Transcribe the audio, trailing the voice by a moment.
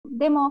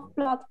demo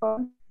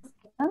platform.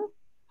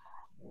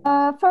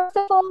 First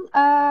of all,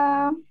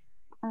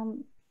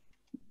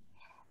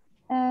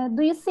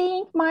 do you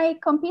see my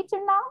computer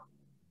now?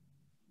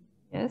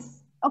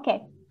 Yes.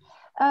 Okay.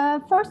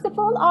 First of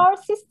all, our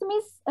system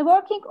is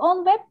working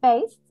on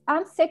web-based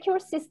and secure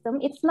system.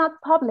 It's not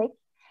public.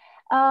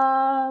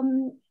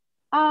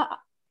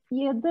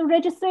 Yeah, the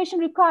registration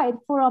required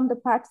from the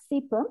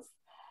participants.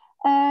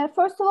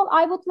 First of all,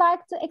 I would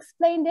like to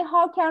explain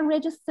how can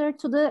register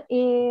to the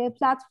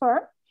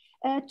platform.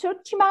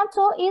 Türk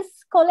Çimento is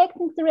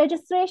collecting the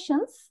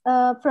registrations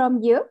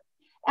from you,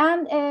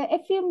 and a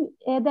few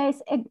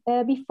days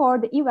before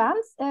the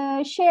event,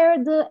 share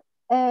the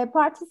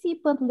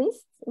participant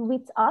list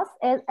with us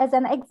as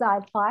an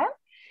Excel file.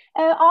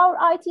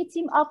 Our IT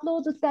team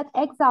uploaded that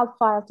Excel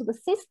file to the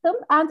system,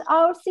 and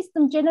our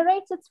system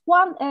generated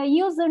one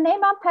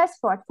username and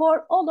password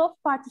for all of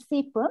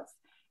participants.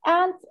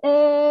 And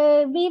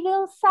we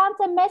will send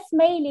a mass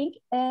mailing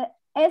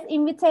as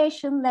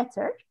invitation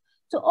letter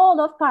to all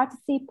of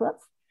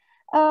participants.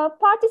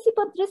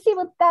 Participants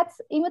received that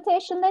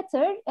invitation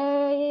letter.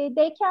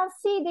 They can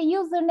see the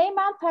username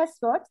and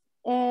password,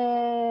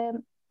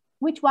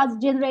 which was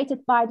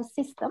generated by the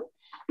system.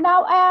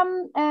 Now,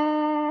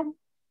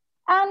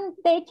 and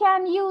they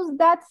can use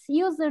that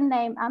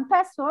username and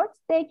password.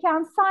 They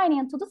can sign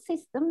into the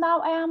system.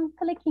 Now I am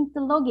clicking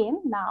the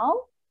login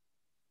now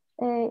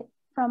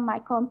from my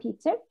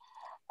computer.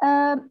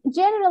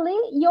 Generally,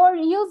 your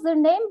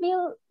username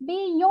will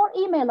be your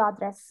email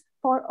address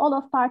for all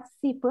of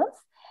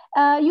participants.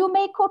 You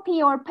may copy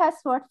your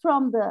password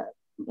from the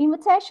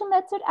invitation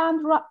letter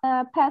and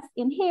paste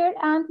in here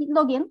and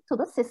log in to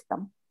the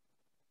system.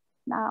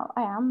 Now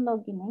I am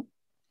logging in.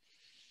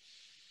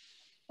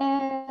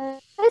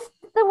 This is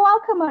the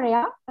welcome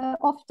area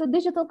of the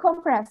Digital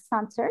Conference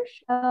Center.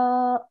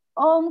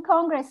 On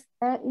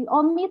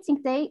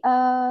meeting day,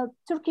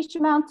 Turkish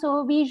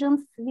Çimento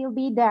Visions will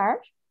be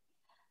there.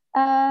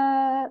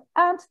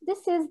 And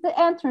this is the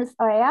entrance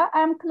area.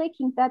 I'm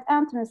clicking that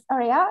entrance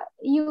area.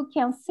 You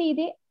can see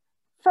the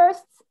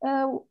first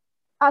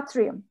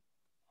atrium.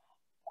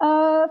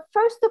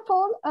 First of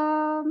all,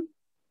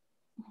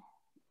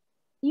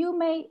 you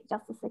may,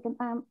 just a second,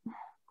 I'm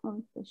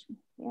on session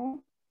here.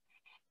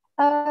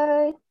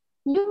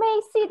 You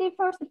may see the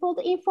first of all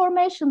the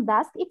information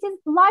desk. It is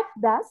live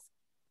desk.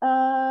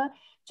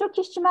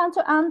 Turkish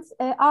Çimento and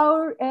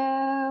our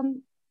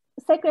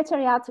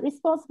secretariat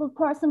responsible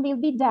person will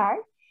be there.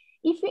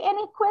 If you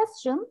any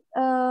question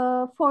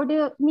for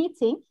the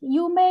meeting,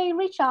 you may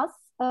reach us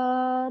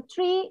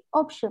three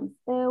options.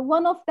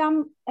 One of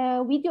them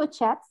video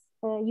chat,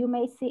 you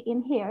may see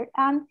in here,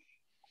 and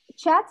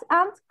chat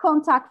and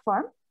contact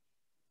form.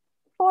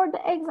 For the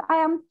I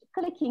am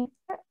clicking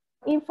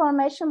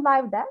information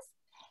live desk.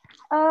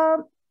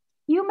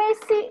 You may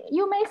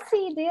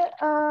see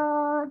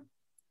the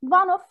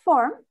one of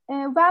form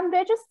when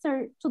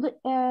registered to the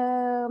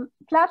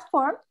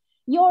platform.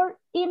 Your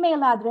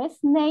email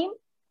address, name,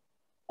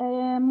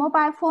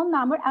 mobile phone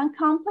number, and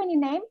company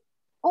name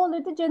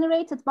already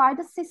generated by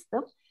the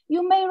system.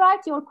 You may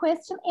write your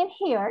question in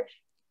here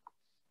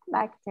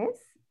like this,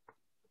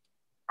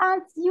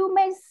 and you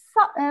may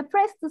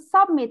press the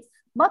submit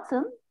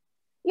button.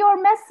 Your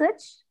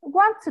message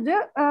went to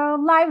the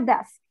live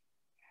desk.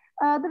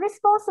 The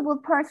responsible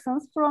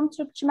persons from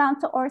Türk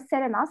Çimento or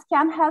Serenas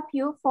can help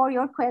you for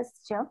your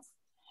questions.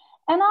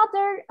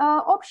 Another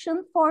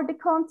option for the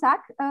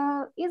contact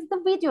is the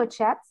video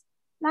chat.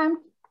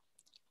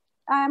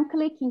 I'm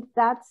clicking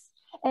that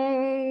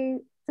the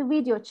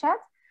video chat.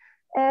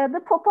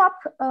 The pop-up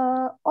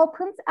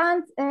opens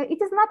and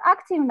it is not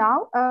active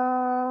now.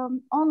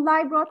 On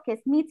live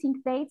broadcast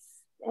meeting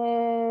dates,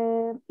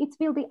 it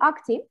will be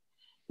active.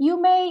 You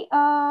may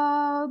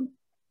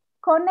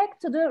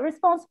connect to the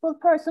responsible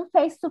person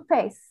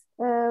face-to-face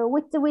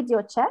with the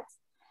video chat.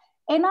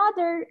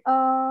 Another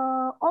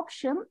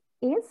option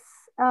is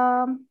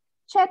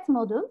chat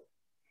module.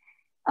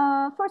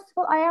 First of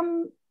all, I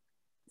am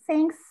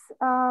saying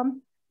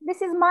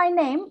this is my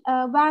name.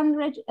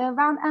 When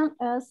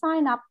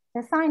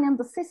sign in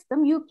the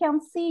system, you can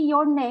see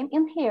your name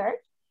in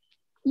here.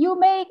 You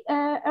may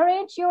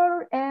arrange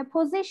your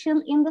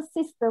position in the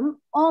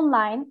system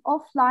online,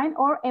 offline,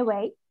 or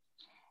away.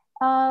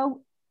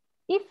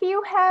 If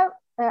you have,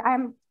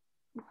 I'm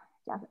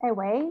just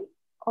away,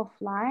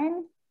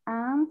 offline,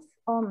 and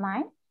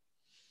online.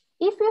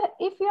 If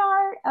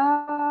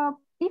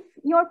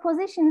your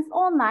position is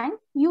online,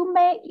 you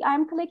may.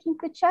 I'm clicking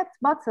the chat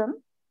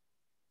button.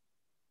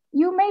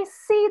 You may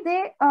see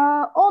the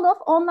all of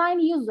online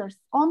users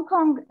on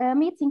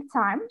meeting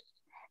time.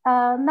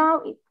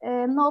 Now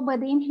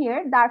nobody in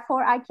here,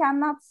 therefore I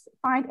cannot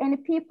find any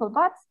people.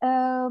 But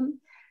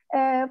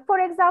for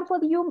example,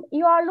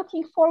 you are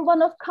looking for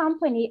one of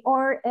company,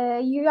 or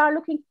you are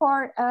looking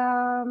for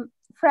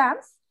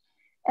friends.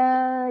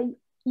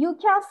 You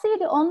can see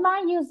the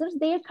online users,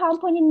 their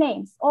company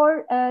names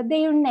or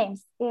their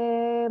names.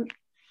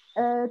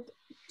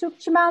 Türk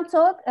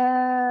Çimento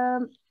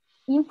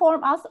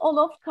inform us all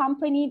of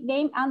company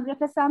name and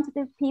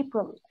representative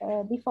people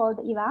before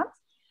the event.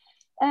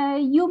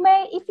 You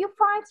may, if you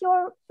find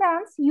your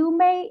friends, you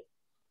may,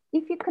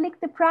 if you click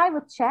the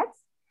private chat,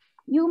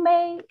 you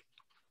may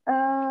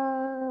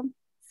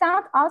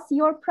send us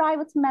your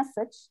private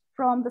message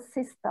from the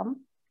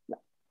system.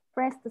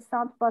 Press the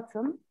send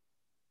button.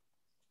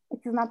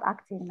 It is not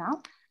active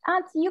now.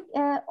 And you,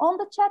 on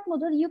the chat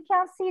module, you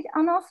can see the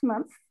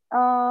announcements.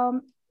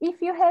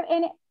 If you have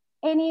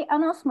any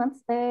announcements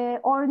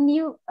or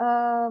new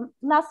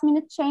last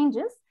minute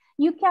changes,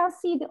 you can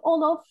see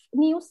all of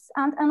news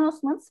and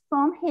announcements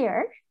from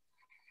here.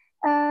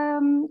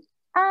 I'm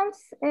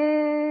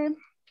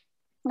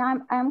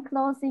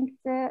closing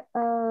the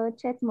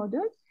chat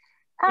module.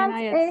 And, can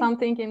I add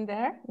something in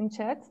there in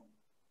chat?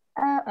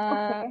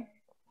 Okay.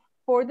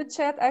 For the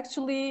chat,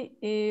 actually,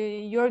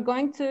 you're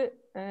going to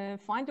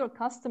find your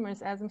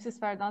customers, as Mrs.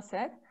 Ferdan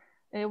said.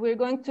 We're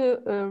going to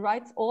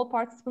write all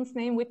participants'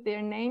 name with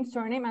their name,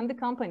 surname, and the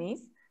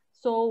companies.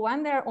 So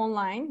when they're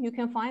online, you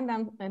can find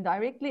them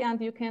directly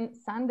and you can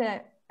send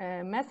a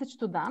message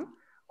to them.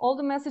 All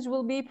the message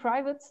will be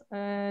private.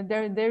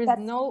 There is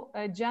no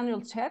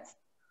general chat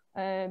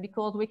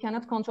because we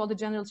cannot control the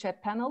general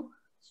chat panel.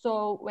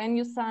 So when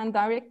you send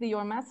directly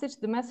your message,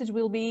 the message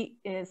will be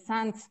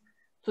sent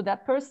to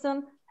that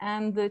person,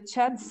 and the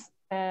chat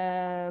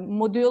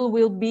module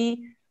will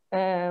be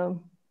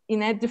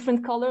in a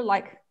different color,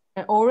 like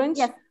orange.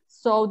 Yes.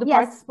 So the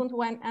participant,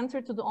 when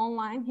enter to the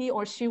online, he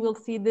or she will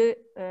see the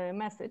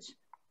message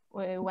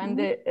when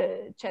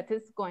the chat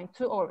is going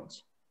to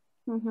orange.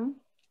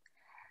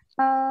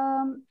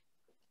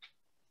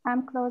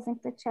 I'm closing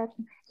the chat.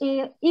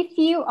 If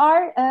you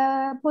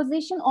are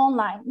positioned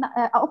online,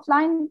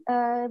 offline,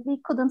 we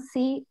couldn't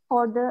see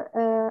for the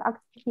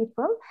active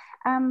people.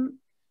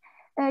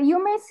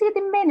 You may see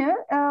the menu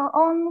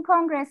on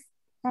Congress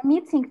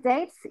meeting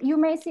dates. You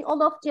may see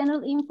all of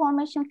general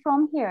information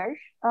from here.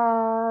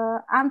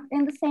 And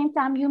in the same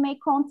time, you may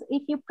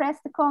if you press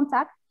the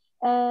contact,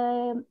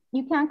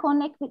 you can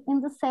connect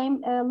in the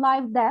same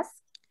live desk.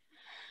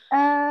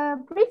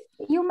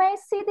 You may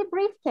see the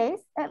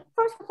briefcase.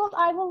 First of all,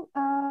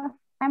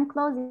 I'm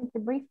closing the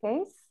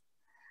briefcase.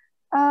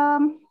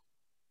 In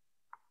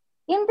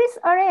this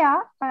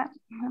area,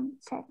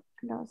 check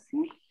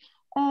closing.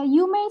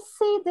 You may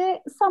see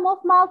some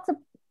of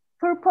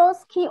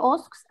multi-purpose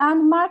kiosks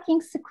and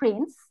marking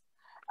screens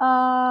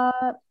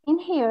in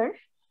here.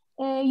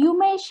 You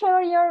may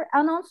share your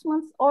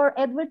announcements or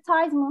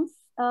advertisements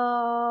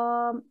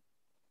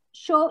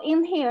show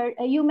in here.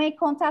 You may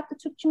contact the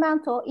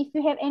Türkçimento if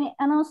you have any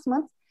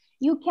announcements.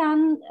 You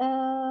can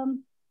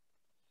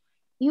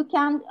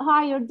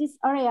hire this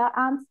area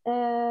and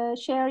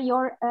share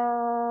your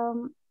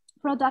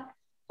product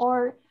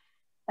or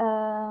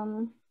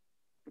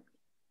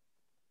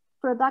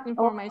product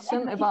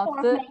information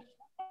about the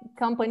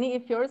company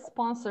if you're a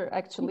sponsor.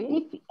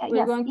 Actually,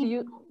 we're going to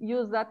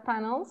use that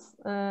panels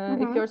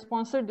if you're a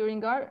sponsor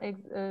during our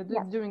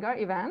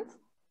event.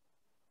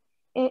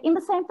 In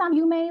the same time,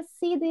 you may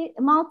see the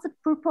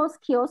multi-purpose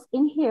kiosk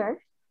in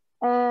here,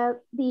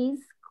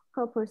 these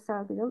copper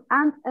circle,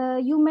 and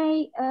you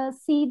may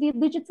see the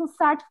digital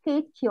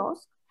certificate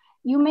kiosk.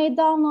 You may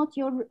download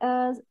your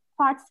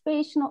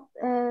participation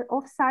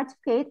of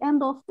certificate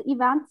end of the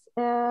event,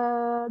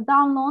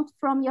 download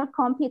from your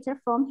computer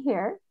from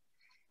here.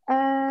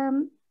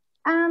 And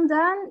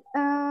then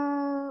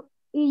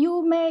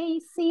you may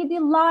see the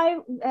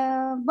live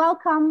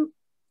welcome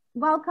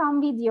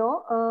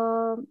video.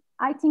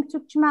 I think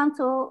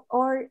Türkçimento,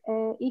 or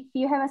if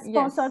you have a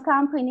sponsor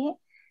company,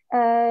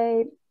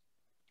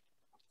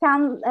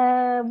 can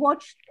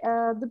watch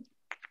the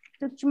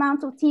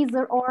Türkçimento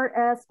teaser or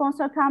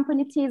sponsor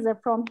company teaser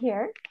from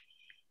here.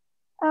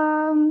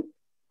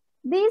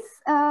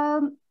 These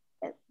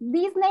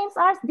names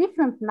are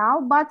different now,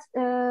 but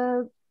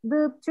the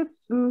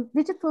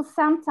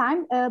DIGITALCEM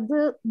time,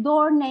 the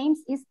door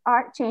names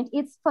are changed.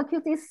 Its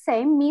faculty is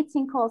same,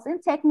 meeting calls in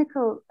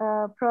technical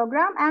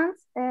program, and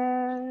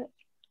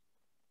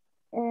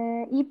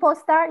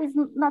e-poster is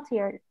not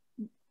here.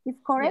 Is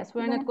correct? Yes,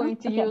 we are not going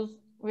to use.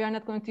 We are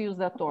not going to use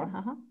that door.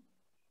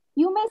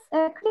 You may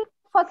click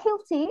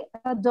faculty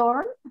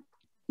door.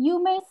 You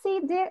may see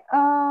the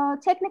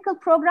technical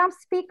program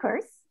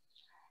speakers.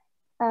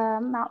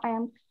 Now I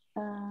am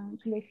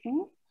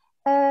clicking.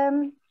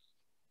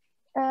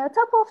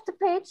 Top of the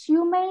page,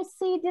 you may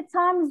see the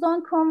time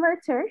zone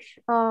converter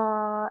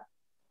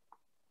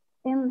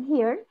in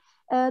here.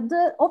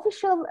 The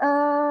official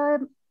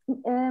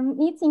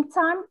meeting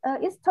time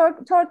is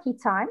Turkey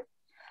time.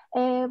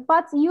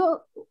 But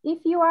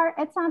if you are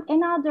at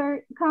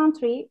another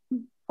country,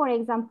 for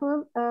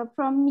example,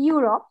 from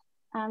Europe,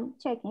 I'm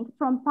checking,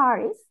 from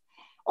Paris,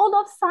 all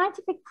of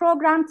scientific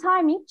program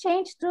timing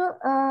changed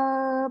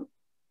to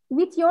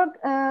with your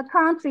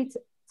country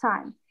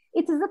time.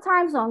 It is a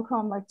time zone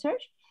converter.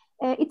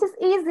 It is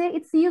easy,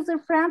 it's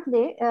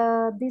user-friendly,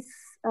 this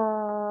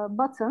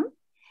button.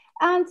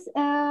 And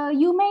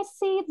you may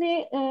see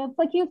the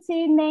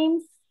faculty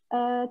names,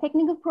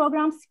 technical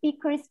program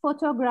speakers,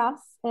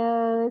 photographs,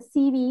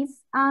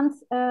 CVs, and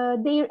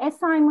their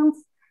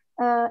assignments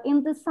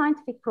in the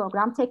scientific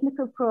program,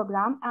 technical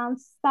program, and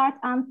start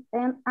and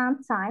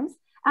end times.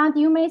 And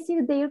you may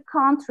see their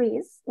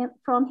countries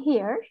from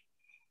here.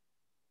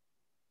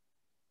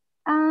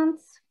 And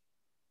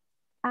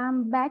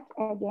I'm back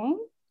again.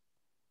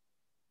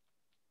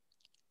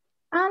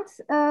 And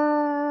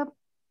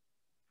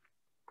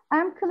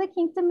I'm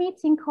clicking the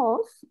meeting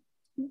halls.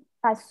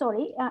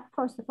 Sorry,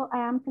 first of all, I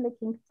am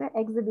clicking the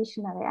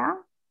exhibition area.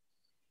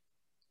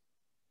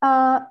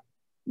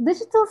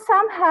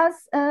 DIGITALCEM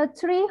has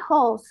 3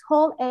 halls,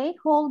 Hall A,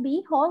 Hall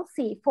B, Hall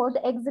C for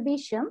the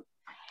exhibition.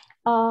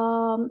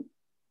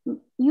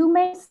 You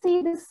may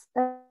see this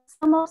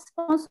some of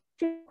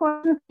sponsorship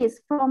opportunities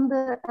from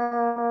the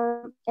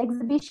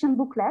exhibition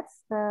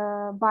booklets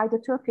by the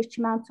Turkish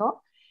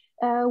Çimento.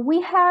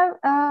 We have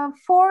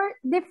 4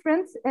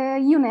 different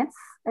units,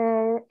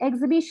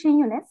 exhibition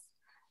units.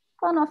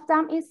 One of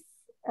them is,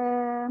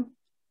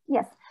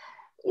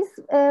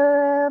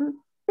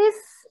 this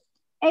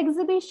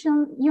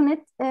exhibition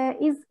unit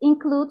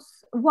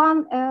includes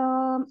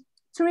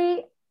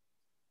 3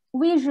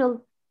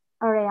 visual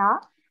area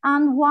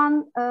and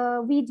 1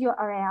 video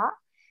area.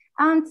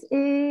 And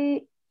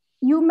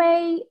you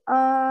may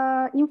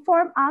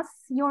inform us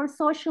your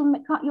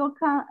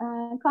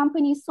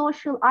company's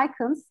social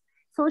icons,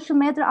 social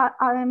media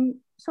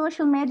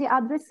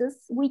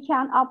addresses. We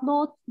can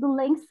upload the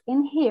links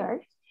in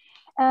here.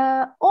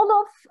 All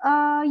of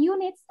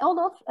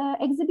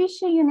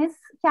exhibition units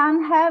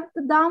can have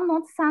the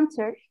download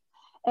center.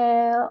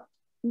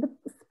 The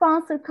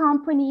sponsor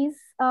companies,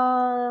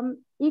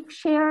 if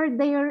share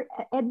their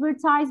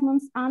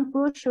advertisements and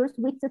brochures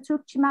with the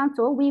Türk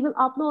Çimento, we will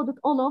upload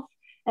all of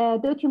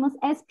documents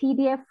as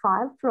PDF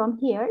file from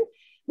here.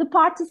 The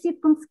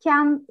participants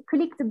can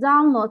click the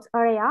download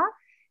area.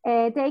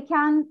 They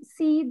can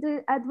see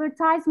the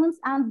advertisements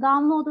and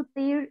download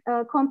their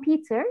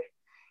computer.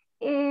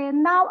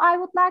 Now I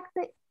would like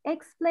to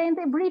explain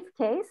the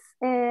briefcase.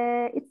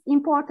 It's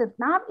important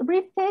now.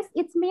 Briefcase,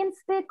 it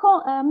means the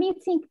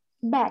meeting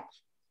back,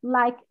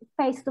 like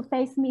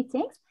face-to-face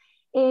meetings.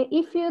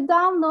 If you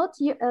download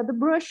the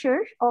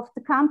brochure of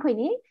the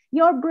company,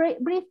 your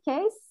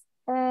briefcase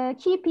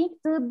keeping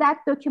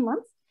that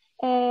document.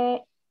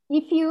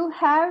 If you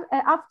have,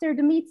 after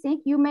the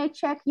meeting, you may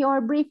check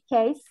your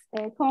briefcase,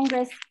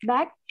 Congress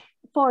bag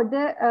for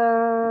the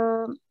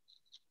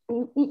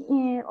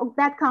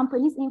that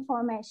company's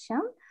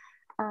information.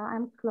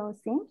 I'm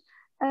closing.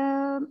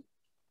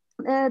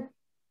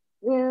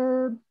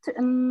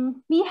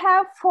 We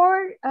have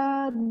 4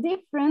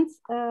 different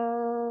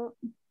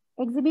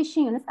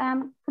exhibition units. I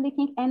am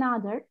clicking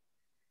another.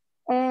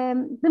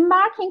 The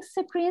marking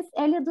screens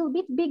a little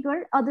bit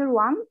bigger, other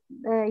one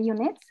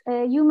unit.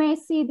 You may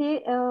see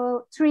the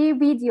 3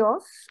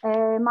 videos,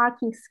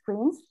 marking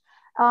screens,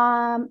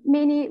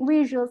 many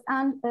visuals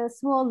and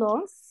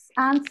swallows,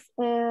 and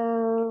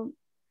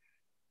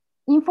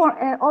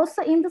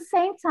also in the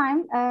same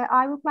time,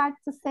 I would like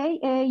to say,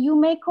 you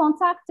may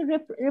contact the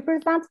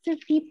representative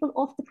people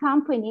of the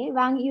company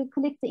when you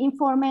click the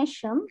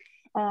information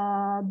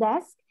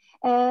desk.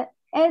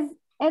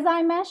 As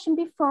I mentioned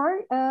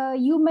before,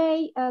 you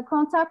may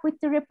contact with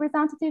the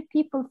representative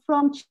people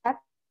from chat,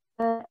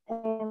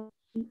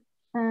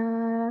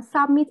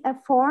 submit a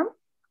form,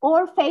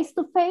 or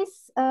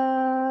face-to-face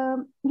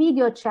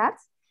video chat.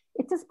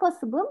 It is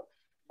possible.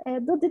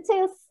 The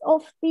details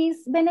of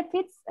these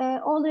benefits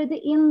already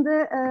in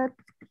the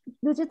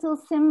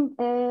DIGITALCEM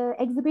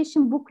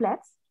exhibition booklet.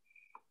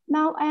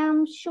 Now I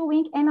am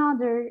showing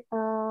another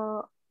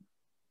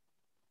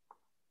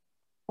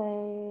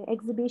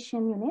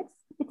exhibition unit.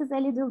 It is a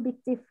little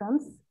bit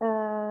different.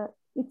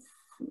 It's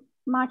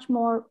much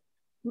more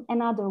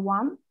another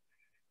one.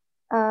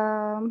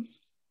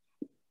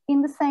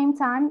 In the same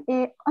time,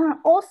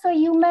 also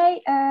you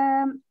may,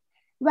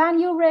 when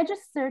you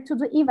register to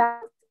the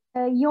event,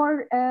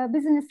 your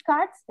business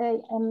cards,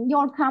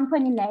 your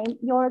company name,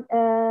 your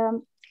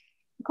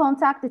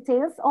contact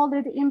details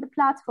already in the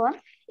platform.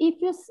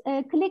 If you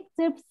click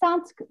the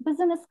Send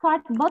Business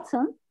Card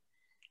button,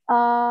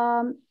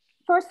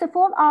 first of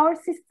all, our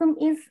system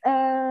is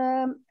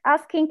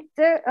asking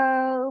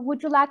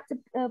would you like to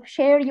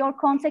share your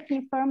contact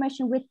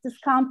information with this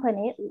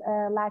company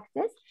like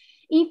this?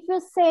 If you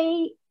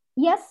say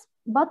yes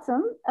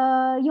button,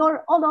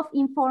 your all of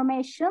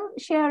information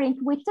sharing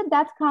with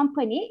that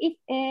company.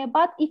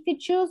 But if you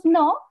choose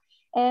no,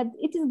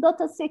 it is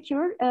data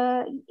secure.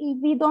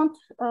 We don't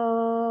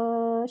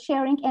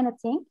sharing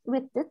anything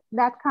with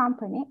that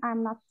company.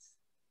 I'm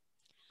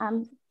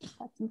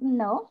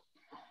no.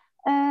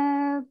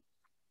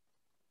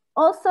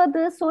 Also,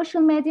 the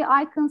social media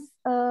icons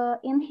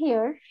in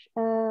here,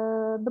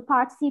 the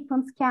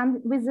participants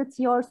can visit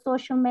your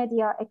social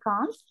media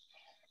accounts.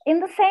 In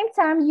the same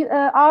time,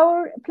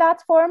 our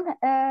platform,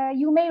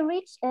 you may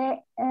reach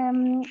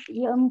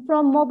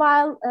from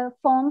mobile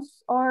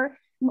phones or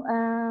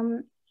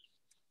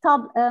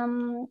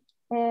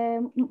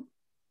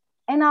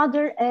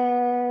another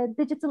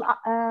digital.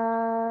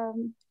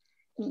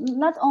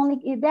 Not only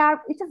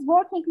it is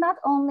working not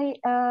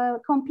only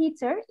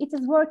computer, it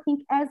is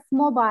working as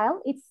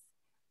mobile.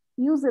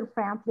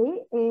 user-friendly.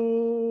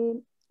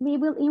 We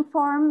will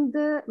inform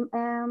the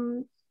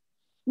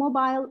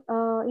mobile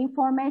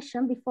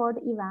information before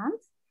the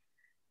event.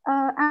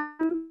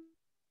 And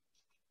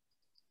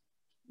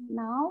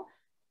now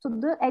to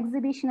the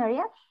exhibition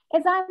area.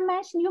 As I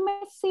mentioned, you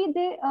may see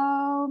the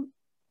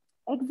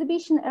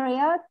exhibition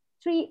area,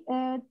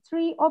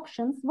 three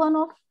options. One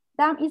of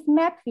them is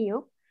map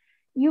view.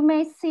 You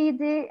may see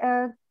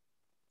the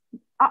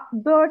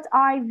bird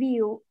eye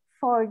view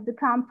for the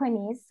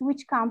companies,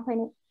 which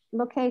company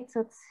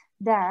located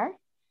there.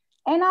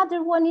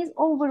 Another one is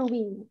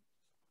overview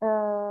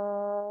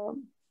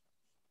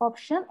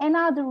option.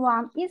 Another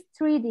one is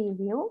 3D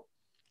view.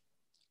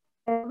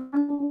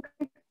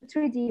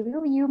 3D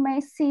view, you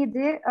may see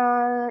the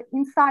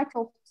inside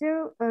of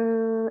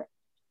the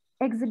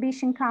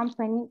exhibition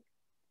company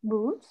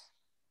booth.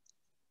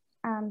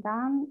 And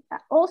then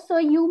also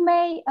you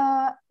may,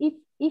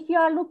 if you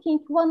are looking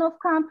one of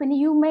company,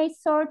 you may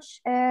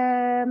search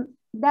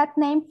that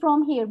name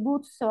from here.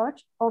 Booth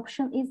search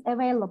option is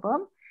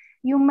available.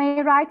 You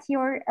may write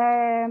your,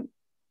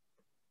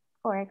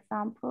 for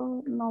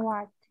example,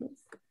 Novartis.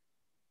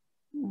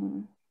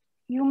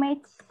 You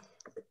may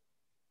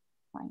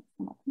find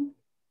something.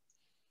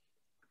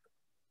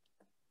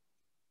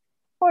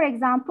 For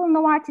example,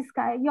 Novartis,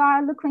 you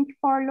are looking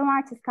for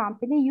Novartis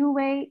company, you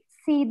may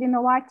see the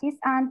Novartis,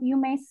 and you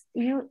may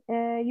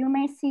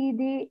see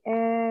the,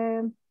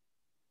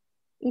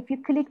 if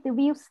you click the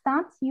view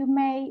stand, you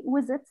may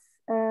visit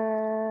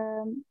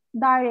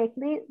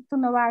directly to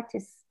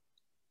Novartis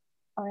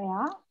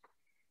area.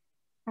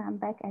 And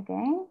back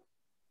again.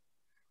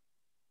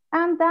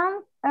 And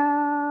then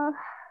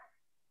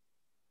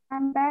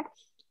I'm back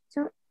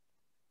to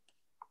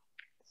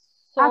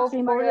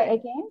Atrium area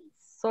again.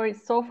 Sorry,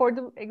 so for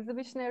the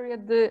exhibition area,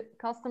 the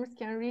customers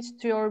can reach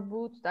to your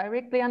booth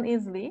directly and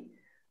easily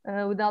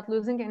without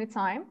losing any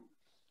time.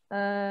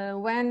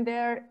 When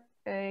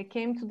they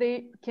came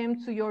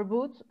to your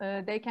booth,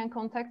 they can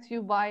contact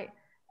you by,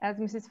 as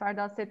Mrs.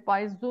 Ferda said,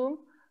 by Zoom,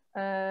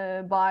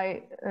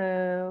 by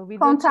video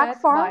contact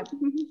chat, form,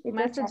 by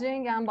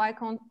messaging, and by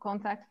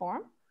contact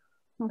form.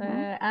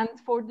 And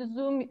for the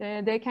Zoom,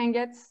 they can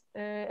get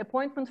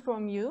appointment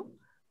from you.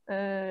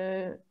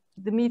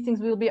 The meetings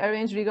will be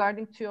arranged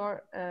regarding to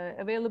your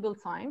available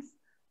times.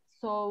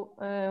 So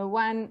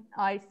when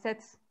I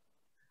set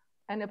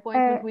an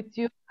appointment with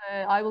you,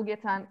 I will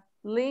get a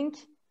link,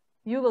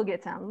 you will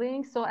get a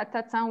link. So at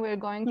that time, we're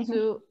going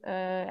to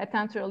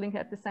attend to a link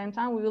at the same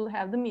time. We will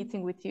have the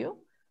meeting with you.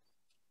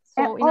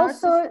 So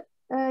also,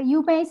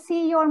 you may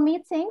see your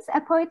meetings,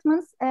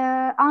 appointments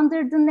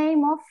under the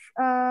name of,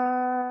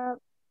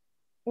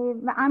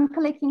 I'm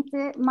clicking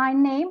my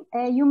name,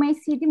 you may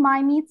see the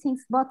My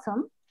Meetings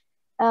button.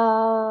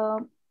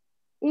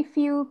 If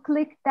you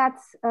click that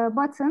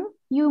button,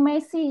 you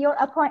may see your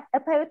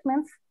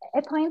appointments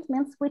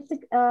with the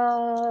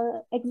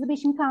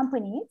exhibition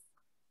companies.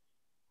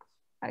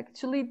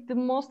 Actually, the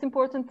most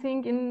important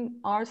thing in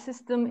our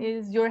system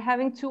is you're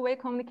having two-way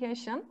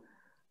communication.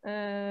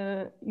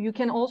 You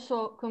can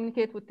also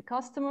communicate with the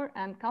customer,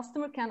 and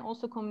customer can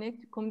also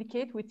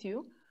communicate with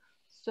you.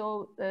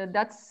 So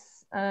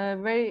that's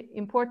very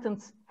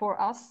important for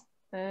us.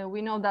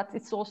 We know that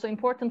it's also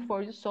important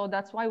for you, so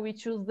that's why we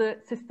choose the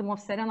system of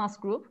Serenas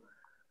Group.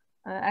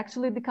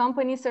 Actually, the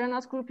company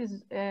Serenas Group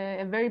is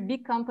a very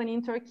big company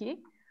in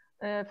Turkey.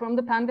 From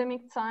the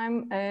pandemic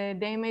time,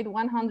 they made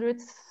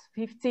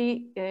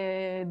 150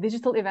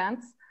 digital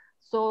events.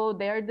 So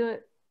they're the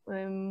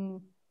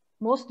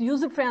most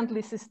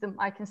user-friendly system,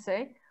 I can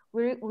say.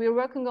 We're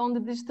working on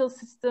the digital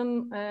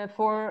system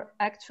for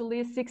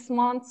actually 6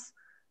 months.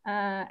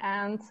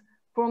 And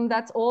from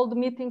that, all the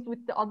meetings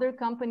with the other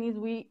companies,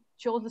 we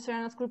chose the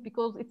Serenas Group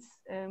because it's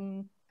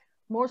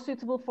more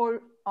suitable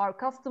for our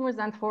customers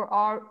and for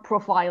our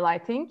profile, I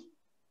think.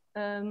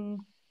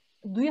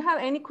 Do you have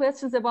any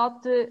questions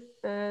about the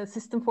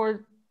system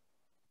for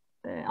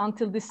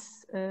until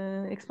this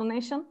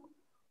explanation?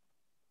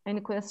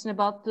 Any question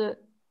about the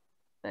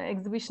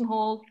exhibition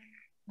hall,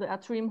 the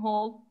atrium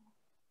hall?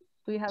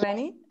 Do you have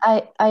any?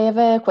 I have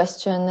a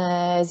question,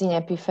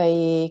 Zinep, if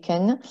I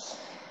can.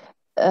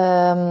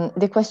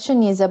 The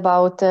question is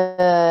about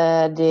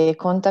the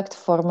contact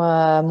form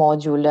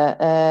module.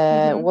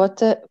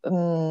 What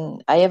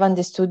I have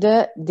understood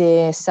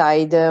the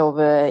side of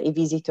a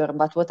visitor,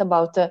 but what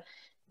about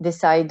the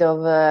side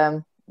of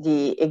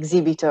the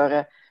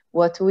exhibitor?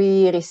 What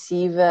we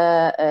receive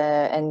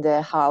and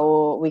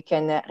how we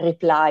can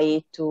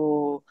reply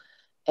to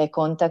a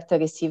contact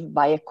received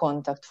by a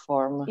contact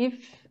form?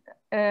 If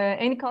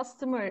any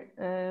customer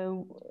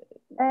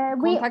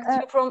contacts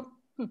you from...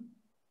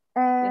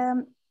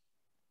 Yes.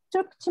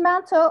 Türk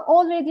Çimento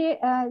already,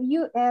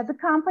 the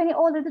company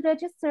already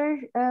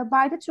registered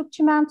by the Türk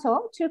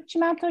Çimento. Türk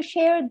Çimento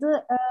shared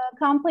the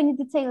company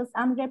details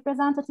and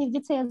representative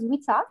details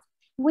with us.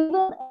 We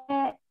will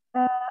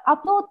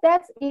upload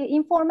that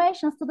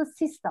information to the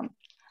system.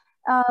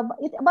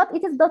 But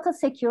it is data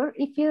secure.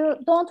 If you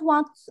don't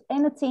want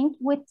anything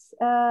with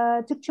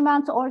Türk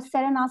Çimento or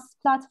Serenas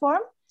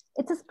platform,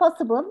 it is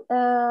possible.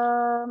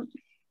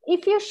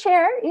 If you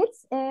share it,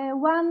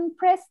 when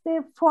press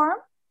the form,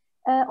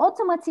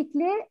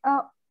 automatically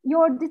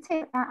your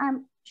detail,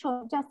 I'm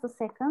showing just a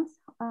second,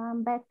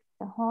 back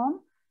to home.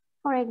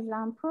 For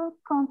example,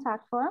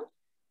 contact form.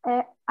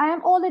 I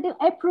am already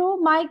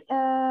approved my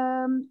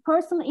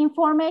personal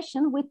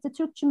information with the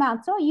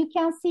Türkçimento. You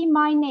can see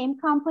my name,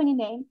 company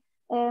name,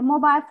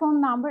 mobile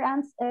phone number,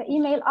 and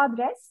email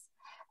address.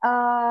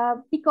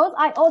 Because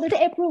I already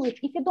approve it.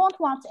 If you don't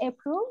want to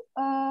approve,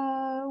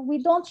 we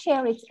don't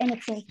share it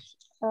anything.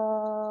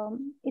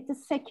 It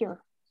is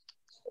secure.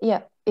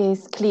 Yeah,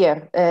 it's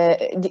clear.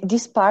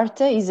 This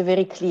part is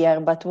very clear,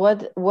 but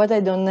what I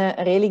don't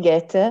really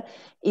get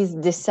is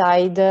the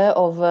side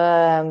of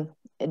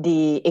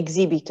the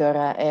exhibitor.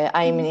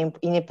 I'm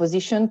in a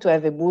position to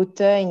have a booth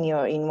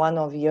in one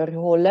of your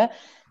hall,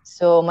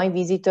 so my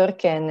visitor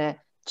can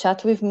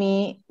chat with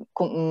me,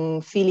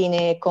 fill in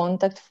a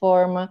contact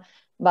form.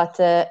 But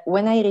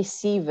when I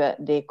receive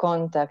the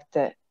contact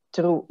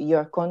through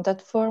your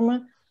contact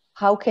form,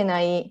 how can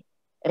I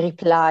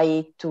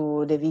reply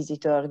to the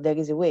visitor? There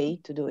is a way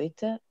to do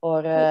it,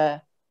 or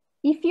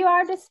if you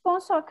are the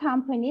sponsor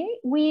company,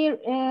 we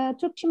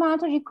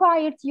Türkçimento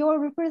required your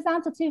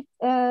representative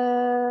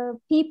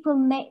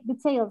people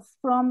details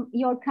from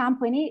your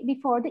company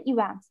before the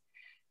event,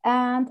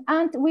 and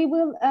we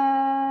will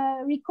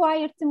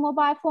require the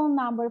mobile phone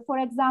number, for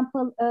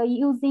example,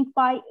 using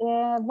by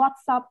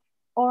WhatsApp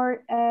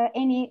or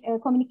any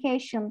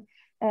communication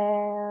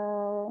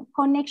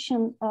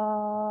connection.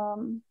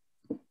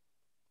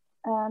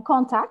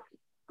 Contact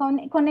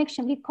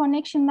connection with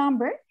connection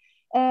number,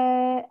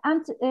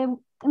 and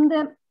in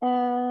the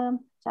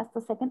just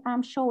a second,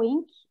 I'm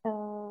showing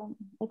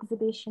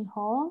exhibition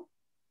hall,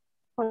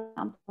 for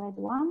example, red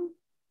one.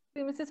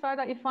 Mrs.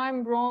 Ferda, if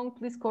I'm wrong,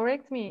 please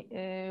correct me.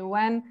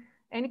 When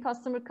any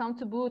customer come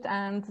to booth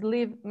and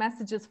leave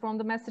messages from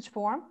the message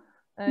form,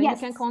 yes,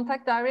 you can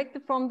contact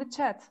directly from the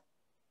chat.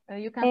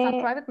 You can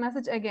send private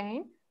message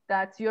again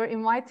that you're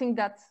inviting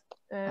that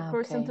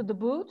person to the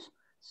booth.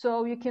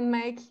 So you can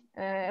make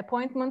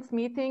appointments,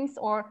 meetings,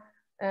 or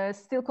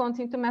still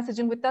continue to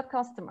messaging with that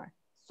customer.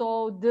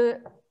 So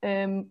the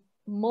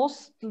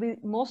most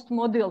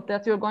module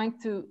that you're going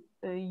to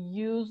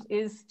use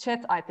is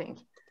chat, I think,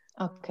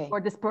 for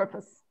this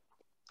purpose.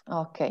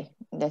 Okay,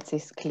 that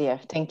is clear.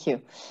 Thank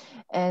you.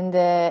 And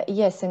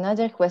yes,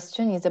 another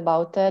question is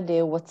about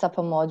the WhatsApp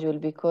module,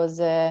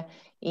 because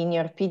in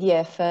your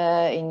PDF,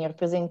 in your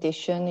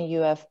presentation,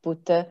 you have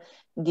put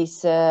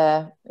this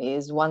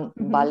is one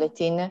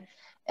bulletin.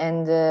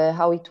 And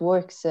how it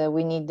works,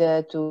 we need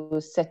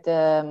to set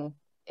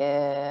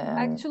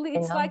actually,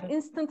 it's like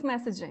instant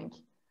messaging.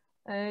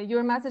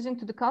 You're messaging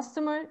to the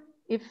customer.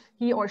 If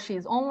he or she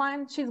is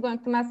online, she's going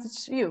to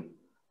message you.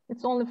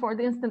 It's only for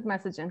the instant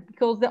messaging,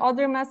 because the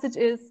other message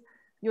is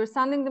you're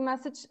sending the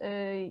message,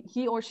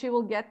 he or she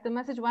will get the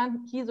message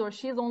when he or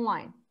she is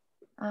online.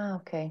 Ah,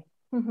 okay.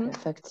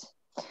 Perfect.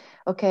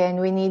 Okay, and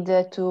we need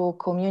to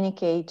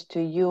communicate to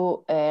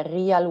you a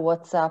real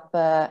WhatsApp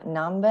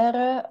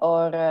number,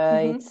 or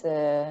it's,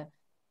 I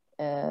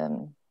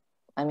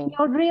mean...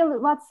 Your real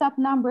WhatsApp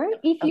number.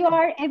 If you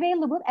are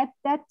available at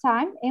that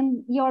time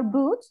in your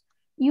booth,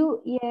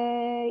 you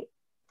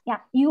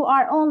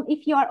are on.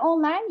 If you are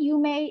online, you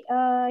may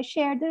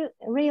share the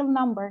real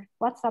number,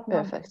 WhatsApp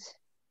number. Perfect.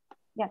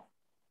 Yes.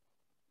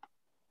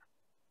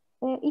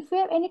 If you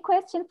have any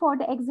question for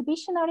the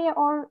exhibition area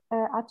or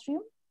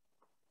atrium.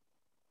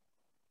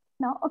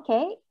 No,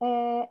 okay.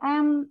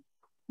 I'm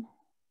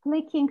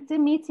clicking the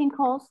meeting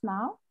halls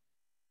now.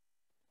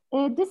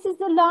 This is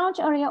the lounge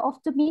area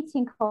of the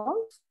meeting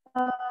halls.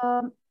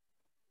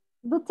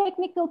 The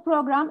technical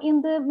program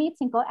in the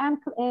meeting hall, and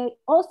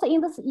also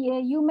in this,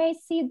 you may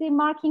see the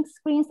marking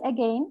screens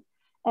again,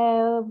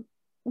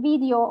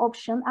 video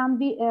option and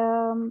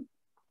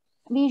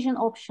vision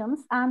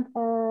options and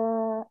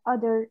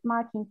other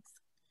marking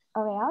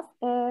areas.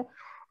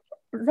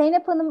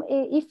 Zeynep Hanım,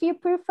 if you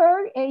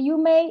prefer, you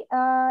may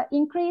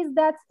increase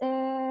that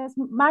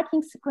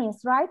marking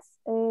screens, right?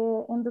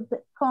 In the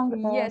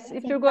yes,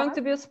 if you're going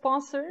to be a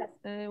sponsor,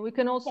 we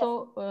can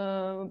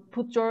also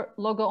put your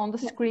logo on the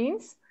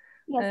screens.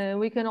 Yes.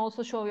 We can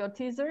also show your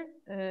teaser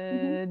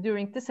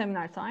during the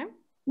seminar time.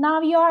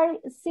 Now you are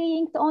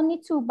seeing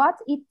only two,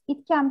 but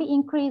it can be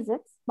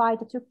increased by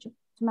the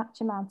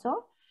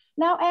Türkçimento.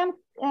 Now I'm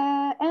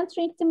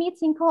entering the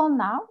meeting hall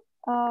now.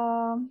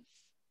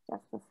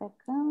 Just a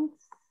second.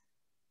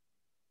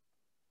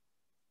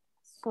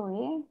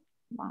 Sorry.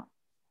 Wow.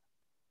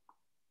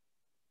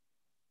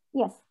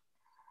 Yes.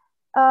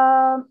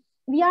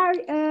 We are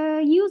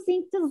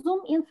using the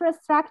Zoom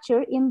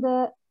infrastructure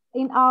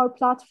in our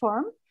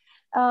platform.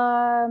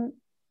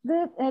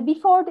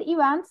 Before the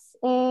events,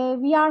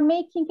 we are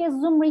making a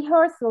Zoom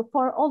rehearsal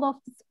for all of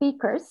the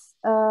speakers.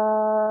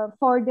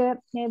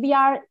 We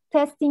are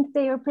testing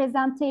their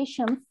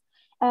presentations.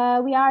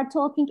 We are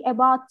talking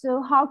about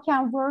how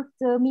can work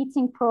the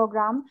meeting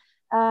program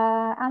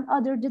and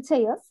other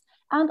details.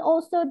 And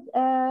also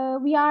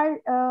we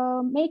are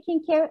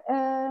making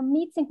a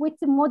meeting with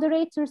the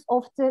moderators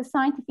of the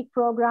scientific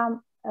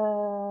program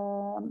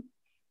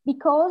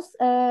because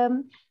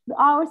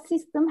our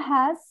system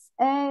has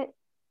a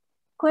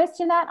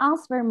question and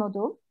answer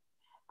module.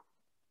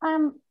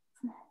 I'm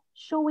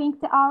showing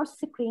our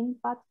screen,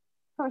 but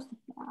first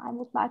I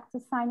would like to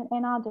sign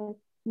another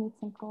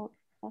meeting code.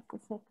 Just a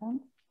second.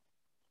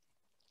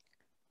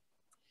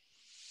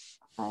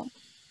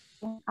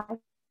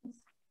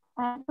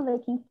 I'm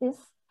clicking this.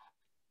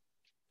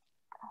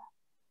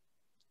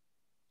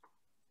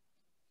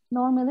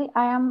 Normally,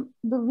 I am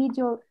the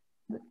video.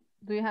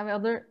 Do you have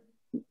other?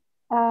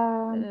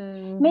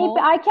 Maybe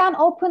I can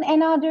open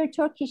another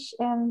Turkish,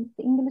 and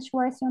the English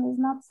version is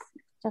not.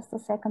 Just a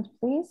second,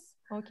 please.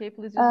 Okay,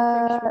 please use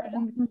the Turkish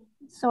version.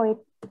 Sorry,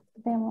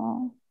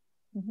 demo.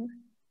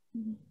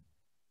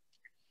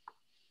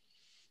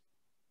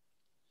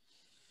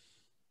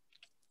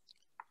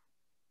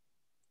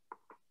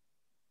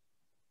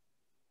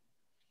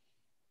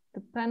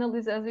 The panel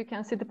is, as you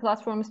can see, the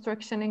platform is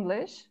Turkish and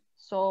English.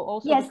 So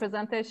also yes. The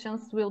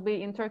presentations will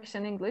be in Turkish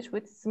and English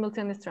with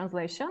simultaneous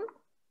translation.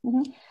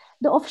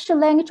 The official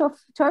language of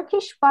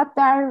Turkish, but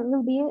there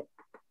will be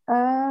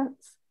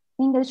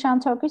English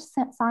and Turkish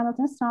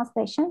simultaneous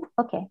translation.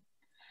 Okay.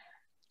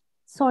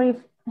 Sorry.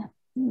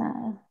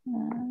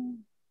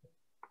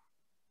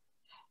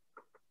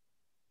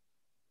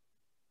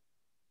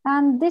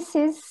 And this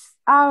is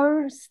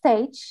our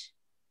stage.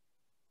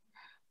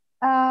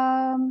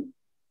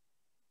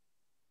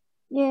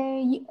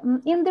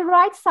 In the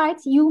right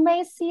side, you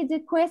may see the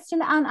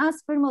question and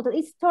answer model.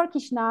 It's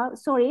Turkish now,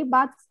 sorry,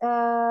 but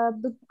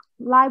the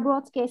live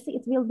broadcast,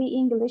 it will be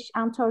English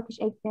and Turkish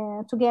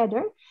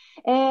together.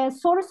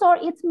 Soru sor,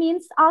 it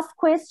means ask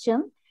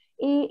question.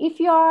 If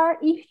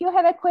you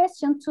have a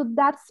question to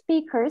that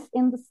speakers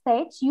in the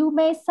stage, you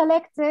may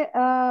select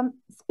the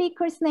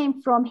speaker's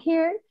name from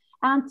here,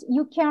 and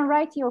you can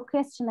write your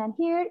question in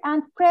here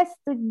and press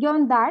the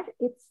gönder,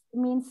 it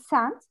means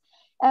send.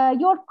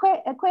 Your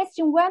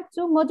question went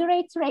to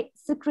moderator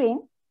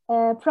screen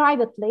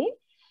privately.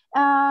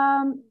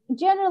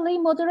 Generally,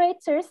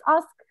 moderators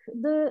ask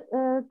the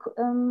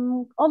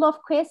all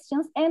of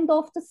questions end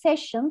of the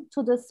session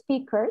to the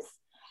speakers.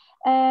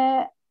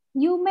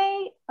 You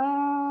may,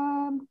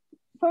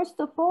 first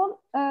of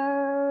all,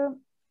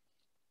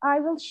 I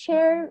will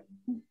share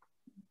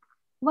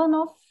one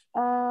of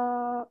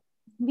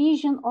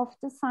vision of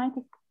the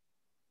scientific,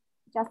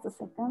 just a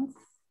second.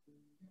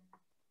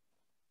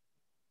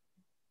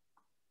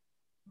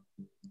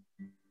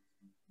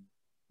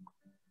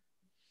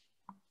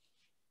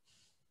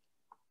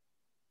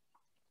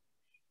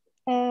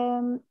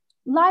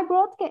 Live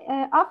broadcast,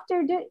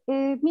 after the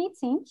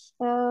meeting,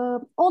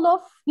 all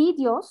of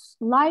videos,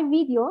 live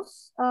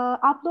videos,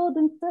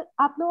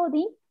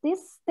 uploading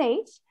this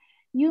stage,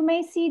 you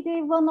may see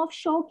the one of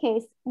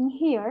showcase in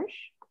here.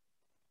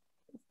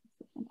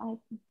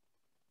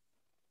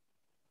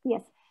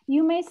 Yes,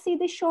 you may see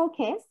the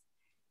showcase.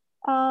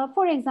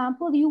 For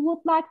example, you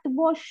would like to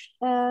watch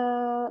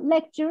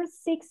lecture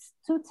 6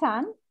 to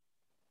 10.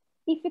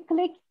 If you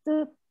click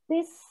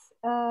this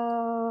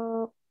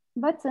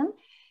button,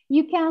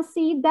 you can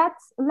see that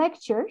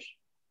lecture.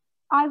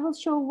 I will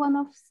show one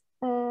of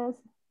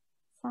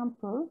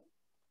sample.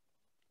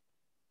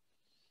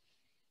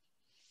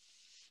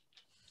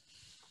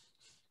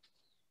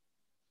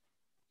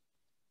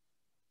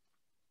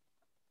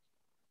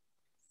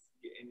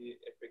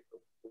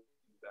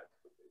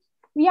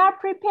 We are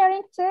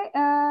preparing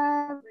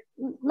to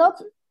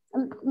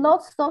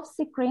lots of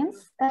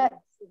screens.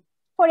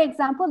 For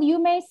example, you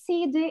may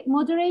see the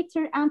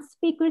moderator and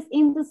speakers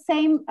in the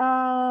same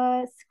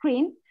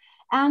screen,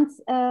 and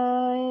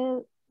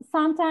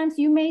sometimes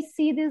you may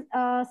see the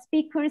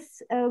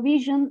speaker's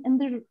vision in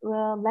the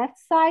left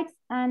side,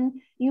 and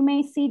you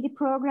may see the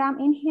program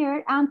in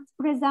here, and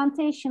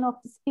presentation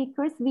of the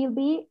speakers will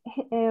be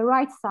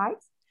right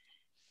side.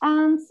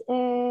 And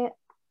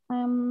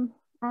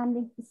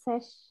ending the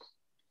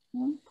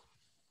session,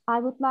 I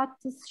would like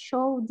to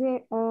show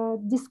the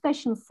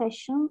discussion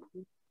session.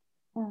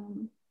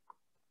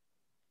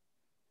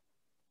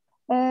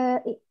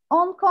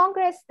 On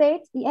Congress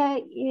date,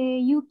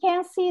 you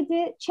can see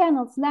the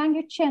channels,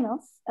 language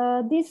channels.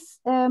 This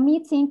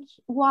meeting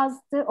was,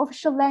 the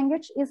official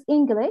language is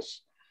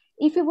English.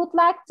 If you would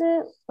like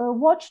to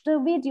watch the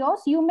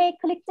videos, you may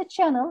click the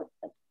channel,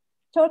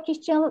 Turkish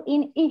channel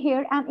in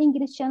here and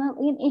English channel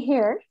in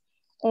here.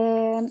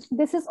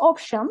 This is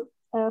option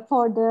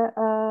for the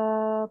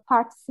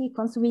part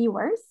sequence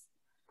viewers.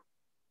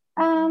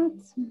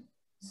 And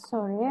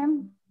sorry.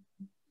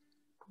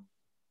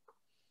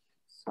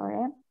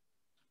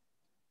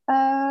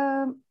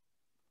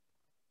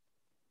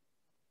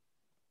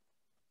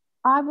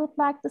 I would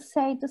like to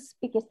say the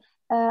speakers.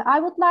 I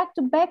would like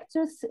to back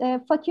to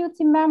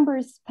faculty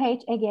members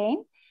page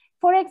again.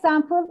 For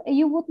example,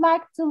 you would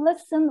like to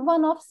listen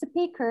one of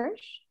speakers.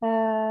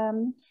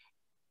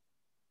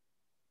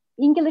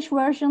 English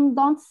version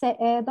don't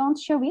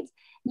show it.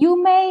 You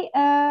may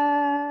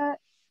add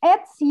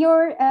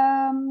your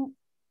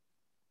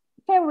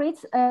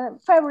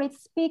favorite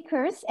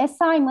speakers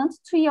assignment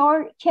to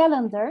your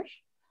calendar.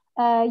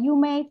 You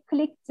may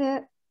click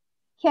the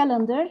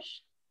calendar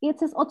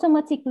it is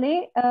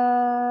automatically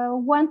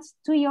went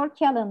to your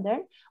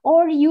calendar.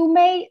 Or you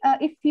may,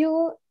 if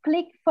you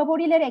click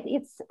favoriler,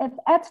 it's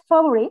at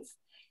favorites.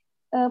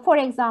 For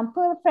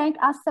example, Frank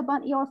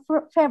Astaban, your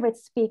favorite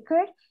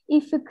speaker.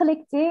 If you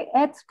click the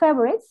add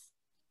favorites,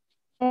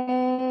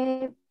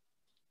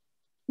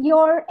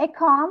 your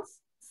accounts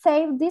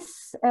save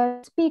this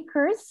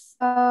speaker's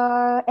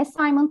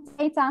assignment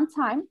date and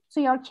time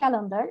to your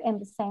calendar at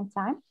the same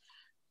time.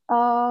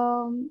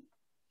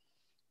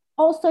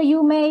 Also,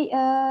 you may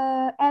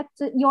add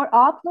your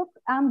Outlook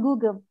and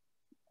Google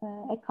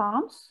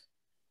accounts.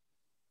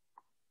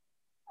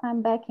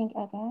 I'm backing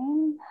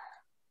again.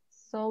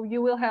 So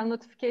you will have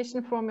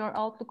notification from your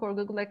Outlook or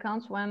Google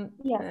accounts when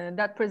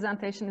that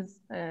presentation is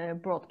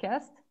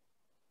broadcast?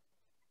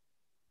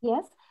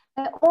 Yes.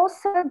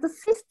 Also, the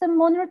system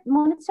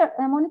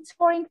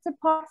monitoring the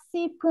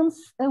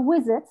participants'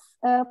 visits.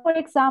 For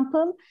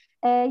example,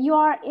 you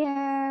are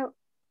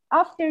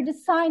after the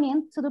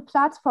sign-in to the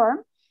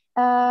platform,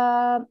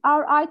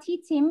 our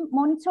IT team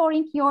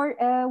monitoring your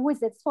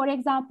visits. For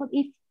example,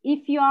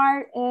 if you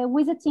are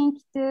visiting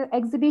the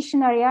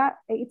exhibition area,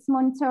 it's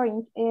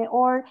monitoring,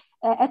 or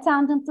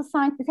attending the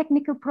science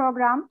technical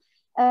program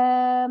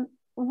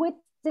with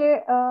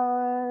the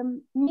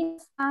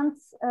minutes and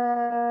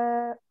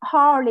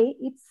hourly.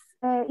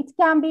 It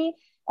can be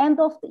end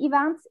of the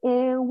event.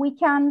 We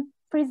can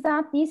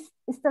present these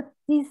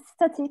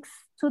statistics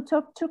to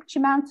Türk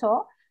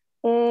Çimento.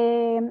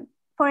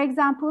 For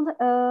example,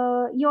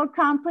 your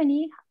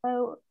company,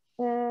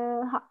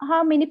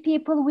 how many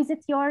people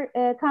visit your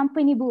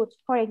company booth,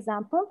 for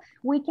example.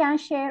 We can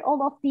share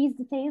all of these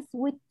details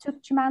with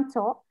Türk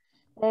Çimento.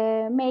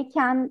 May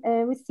can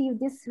receive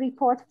this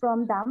report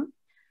from them.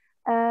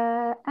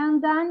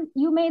 And then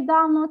you may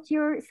download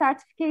your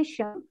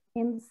certification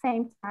in the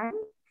same time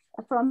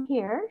from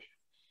here.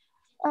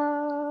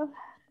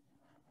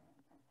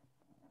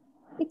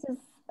 It is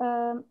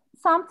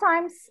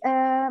sometimes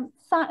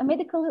some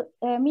medical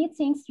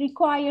meetings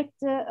required,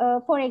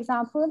 for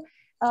example,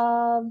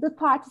 the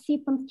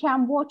participant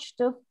can watch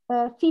the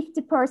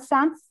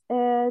 50%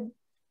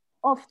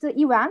 of the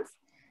event.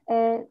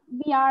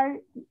 We are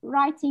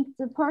writing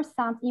the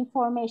percent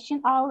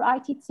information. Our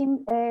IT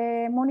team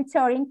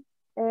monitoring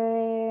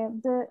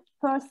the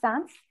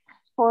percent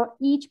for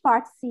each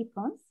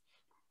participant.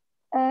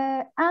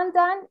 And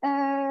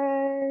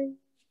then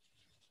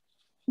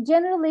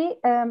generally,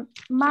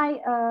 my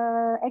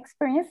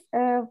experience,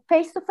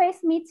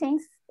 face-to-face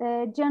meetings,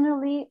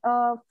 generally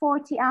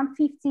 40 and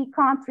 50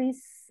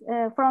 countries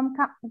from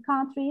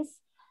countries,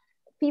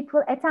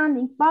 people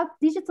attending, but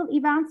digital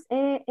events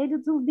a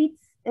little bit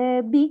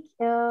big.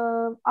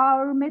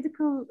 Our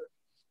medical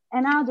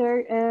and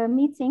other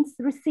meetings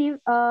receive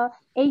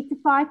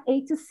 85,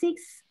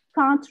 86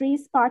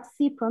 countries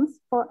participants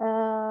for,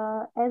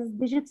 as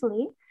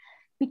digitally,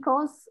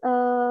 because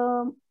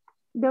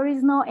there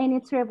is no any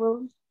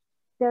travel,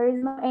 there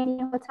is no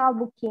any hotel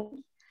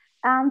booking,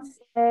 and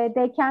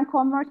they can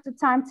convert the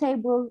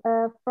timetable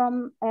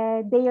from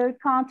their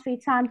country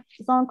time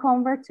zone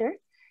converter.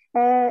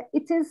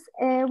 It is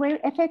very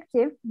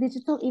effective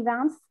digital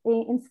events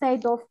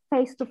instead of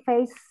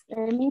face-to-face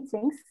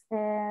meetings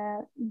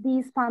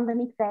these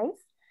pandemic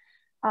days.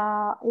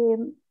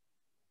 And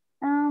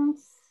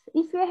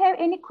if you have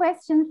any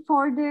question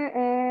for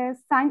the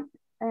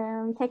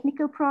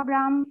technical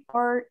program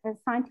or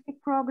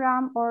scientific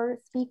program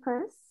or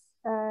speakers,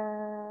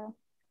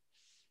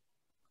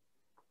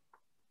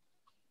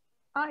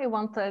 I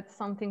want to add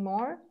something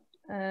more.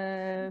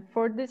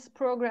 For this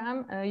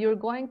program, you're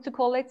going to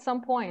collect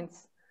some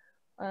points,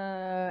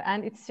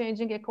 and it's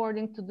changing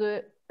according to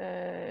the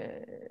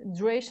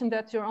duration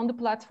that you're on the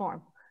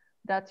platform,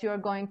 that you're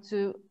going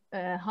to,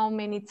 how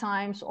many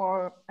times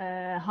or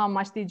how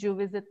much did you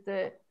visit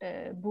the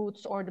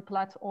booths or the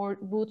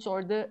booths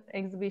or the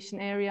exhibition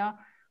area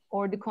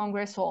or the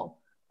Congress hall.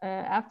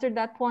 After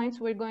that point,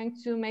 we're going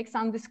to make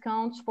some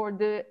discounts for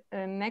the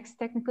next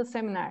technical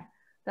seminar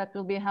that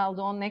will be held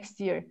on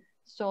next year.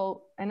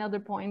 So another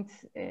point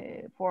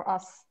for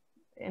us,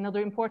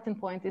 another important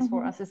point is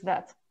for us is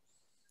that.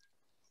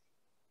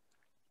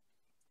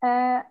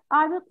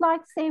 I would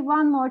like to say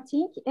one more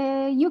thing.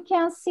 You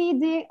can see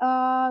the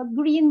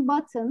green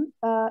button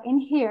in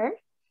here.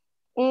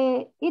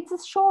 It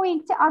is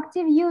showing the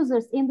active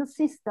users in the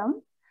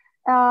system.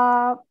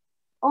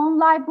 On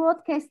live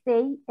broadcast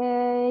day,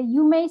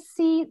 you may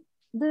see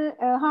the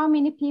how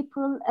many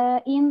people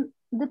in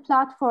the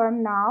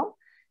platform now.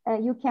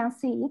 You can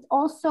see it.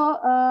 Also,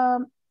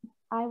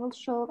 I will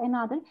show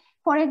another.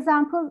 For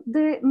example,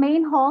 the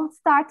main hall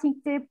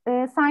starting the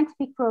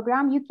scientific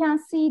program, you can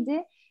see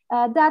the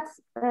that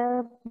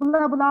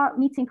blah blah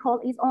meeting hall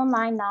is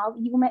online now.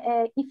 You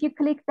may, if you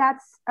click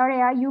that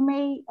area, you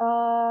may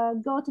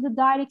go to the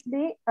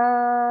directly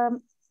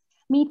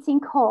meeting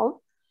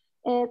hall.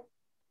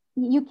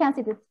 You can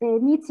see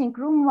that meeting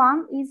room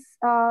 1 is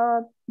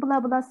blah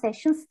blah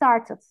session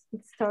started.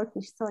 It's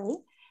Turkish, sorry.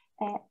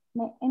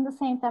 In the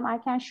same time, I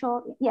can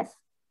show, yes.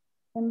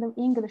 in the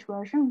English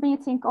version.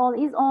 Meeting all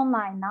is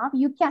online now.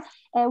 You can,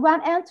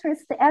 when enters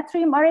the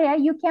atrium area,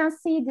 you can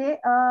see the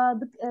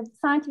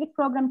scientific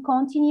program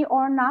continue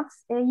or not.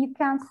 You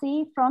can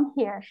see from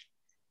here.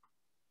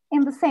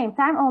 In the same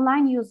time,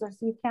 online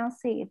users, you can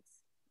see it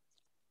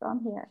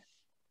from here.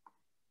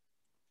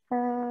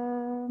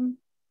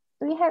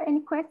 Do you have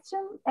any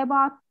question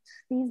about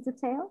these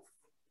details?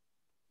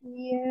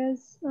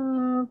 Yes,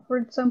 for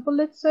example,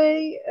 let's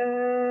say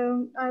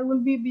I will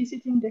be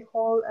visiting the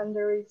hall and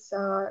there is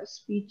a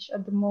speech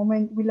at the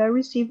moment. Will I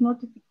receive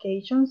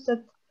notifications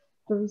that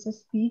there is a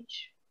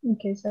speech in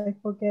case I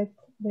forget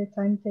the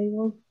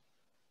timetable?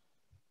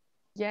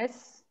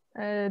 Yes,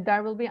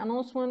 there will be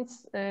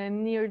announcements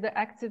near the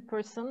active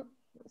person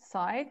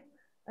side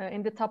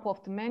in the top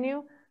of the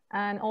menu.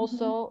 And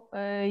also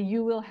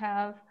you will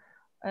have,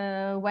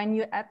 when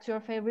you add your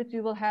favorite,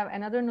 you will have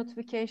another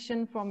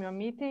notification from your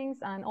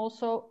meetings. And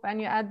also when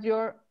you add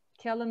your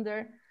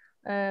calendar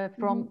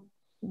from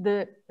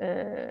the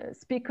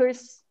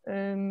speakers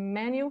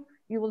menu,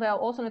 you will have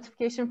also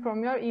notification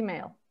from your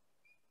email.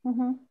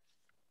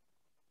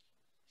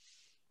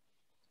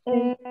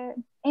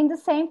 In the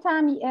same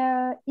time,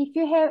 if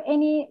you have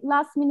any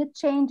last minute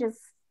changes,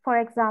 for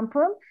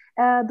example,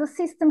 the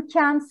system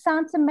can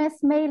send a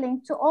mass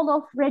mailing to all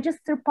of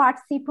registered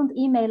participant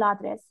email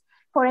address.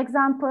 For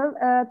example,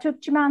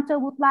 Türkçimento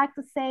would like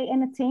to say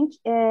anything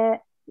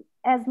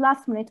as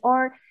last minute,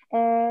 or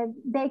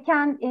they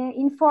can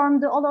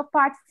inform all of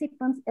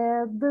participants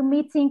the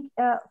meeting,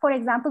 for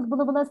example,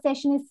 blah, blah, blah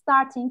session is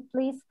starting,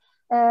 please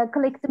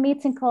click the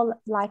meeting call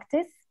like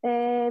this.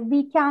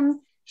 We can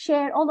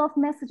share all of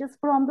messages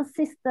from the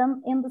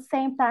system in the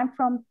same time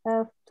from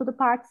to the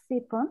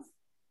participants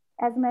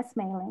as mass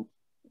mailing.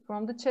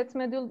 From the chat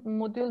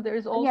module, there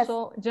is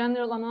also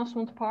general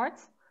announcement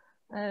part.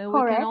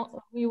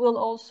 We will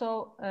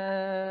also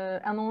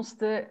announce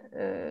the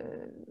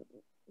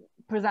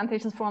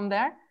presentations from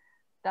there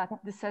that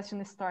the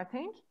session is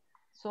starting.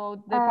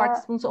 So the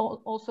participants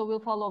also will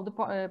follow the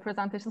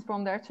presentations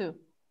from there too.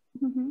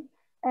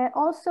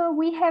 Also,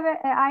 we have,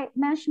 I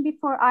mentioned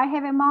before, I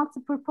have a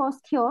multi-purpose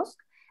kiosk.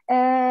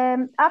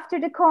 After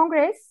the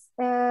Congress,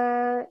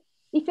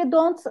 if you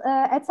don't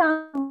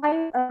attend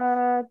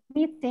my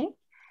meeting,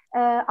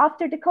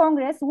 after the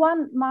Congress,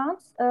 1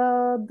 month,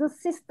 the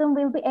system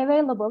will be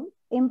available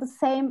in the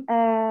same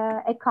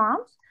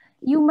account.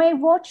 You may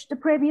watch the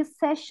previous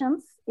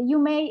sessions. You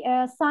may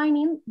sign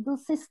in the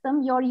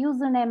system, your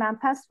username and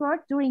password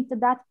during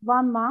that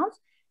 1 month.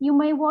 You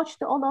may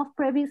watch all of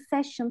previous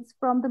sessions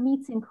from the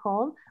meeting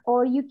hall,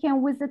 or you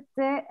can visit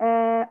the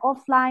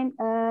offline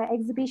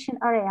exhibition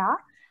area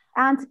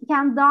and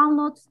can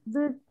download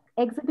the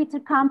exhibitor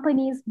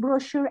company's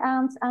brochure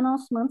and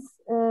announcements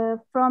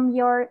from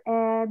your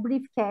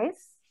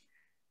briefcase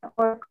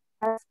or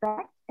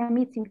bag,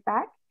 meeting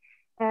bag.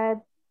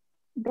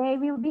 They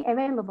will be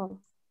available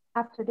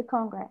after the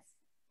Congress.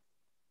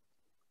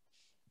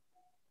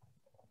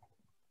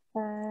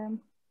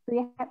 Do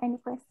you have any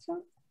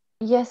questions?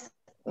 Yes,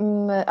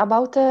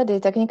 about the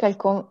technical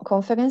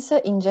conference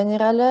in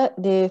general,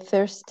 the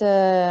first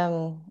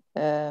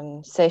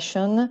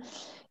session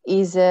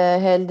is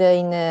held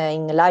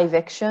in live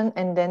action,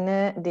 and then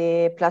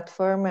the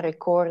platform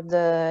record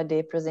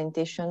the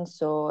presentation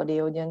so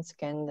the audience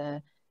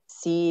can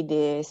see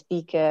the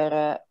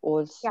speaker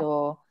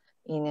also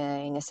in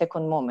a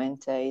second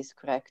moment. Is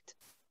correct?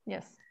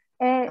 Yes.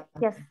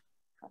 Yes.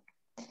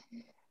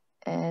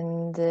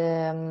 And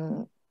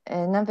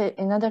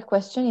another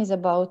question is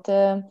about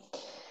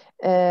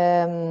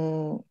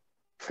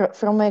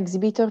from an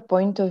exhibitor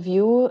point of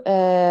view,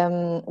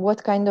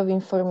 what kind of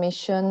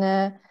information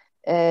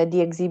the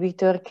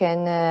exhibitor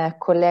can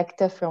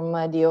collect from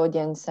the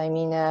audience. I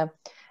mean,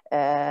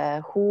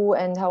 who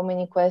and how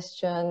many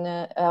questions,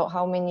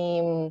 how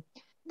many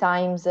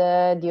times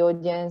the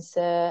audience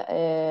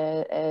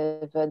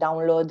have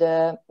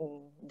downloaded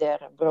their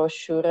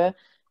brochure,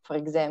 for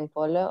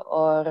example,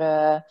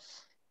 or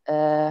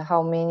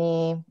how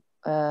many,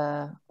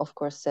 of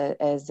course,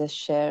 as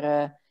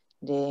share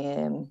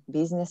the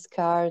business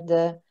card.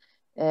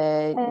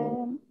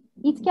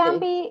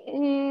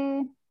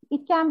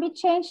 It can be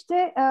changed.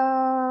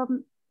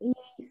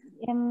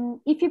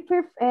 If you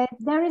prefer,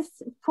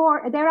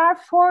 there are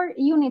 4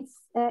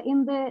 units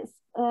in the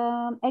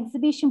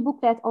exhibition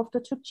booklet of the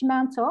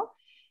Türkçimento.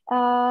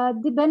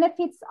 The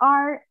benefits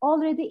are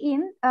already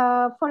in.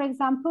 For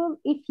example,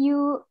 if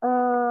you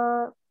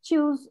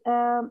choose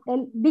a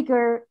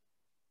bigger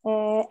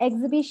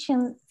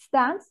exhibition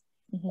stand,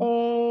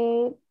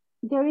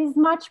 there is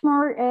much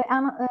more,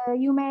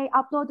 you may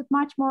upload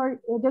much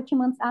more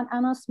documents and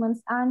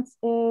announcements and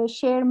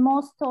share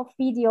most of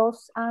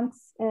videos and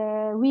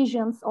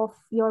visions of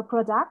your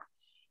product.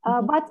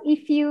 But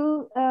if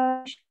you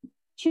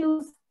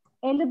choose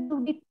a little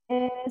bit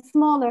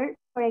smaller,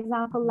 for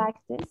example, like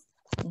this,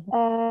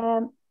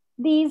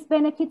 these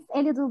benefits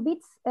a little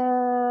bit,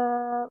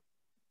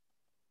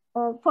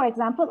 for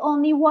example,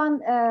 only one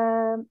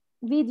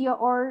video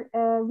or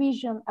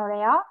vision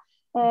area.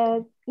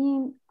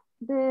 In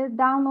the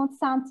download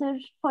center,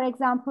 for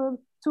example,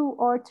 2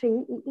 or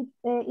 3.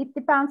 It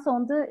depends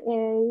on the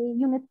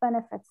unit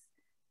benefits.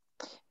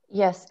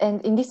 Yes,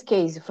 and in this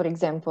case, for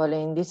example,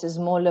 in this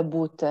small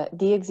booth,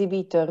 the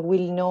exhibitor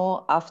will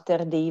know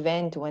after the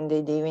event, when the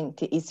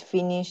event is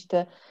finished,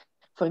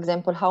 for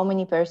example, how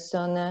many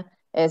person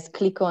has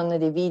clicked on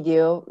the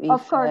video. If,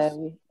 of course.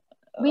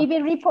 We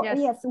will report,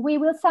 yes, we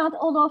will send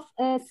all of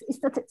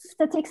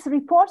statistics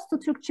reports to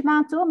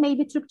Türkçimento.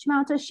 Maybe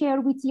Türkçimento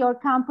share with your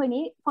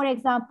company. For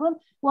example,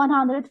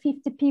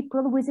 150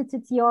 people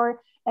visited your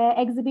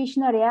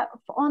exhibition area.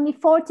 Only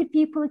 40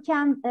 people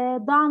can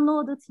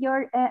download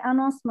your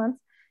announcement.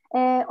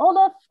 All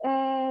of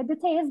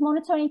details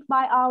monitoring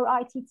by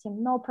our IT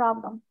team, no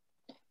problem.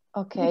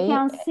 Okay. You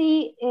can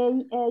see,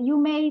 you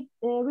may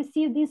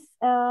receive this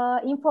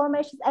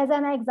information as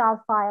an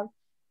Excel file.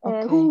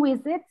 Okay. Who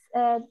visits,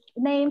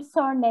 name,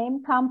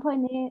 surname,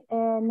 company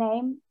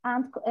name,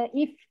 and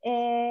if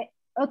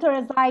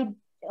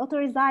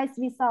authorized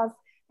with us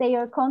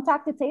their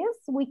contact details,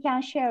 we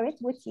can share it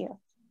with you.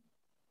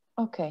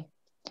 Okay.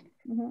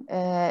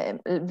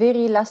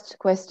 Very last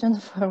question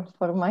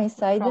for my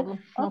side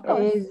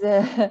is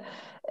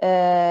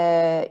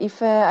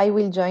if I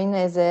will join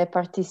as a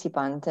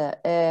participant,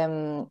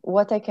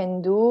 what I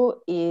can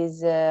do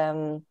is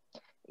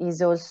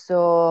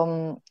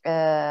also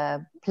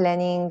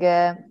planning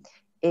a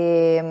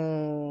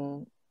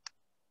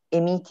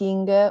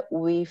meeting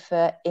with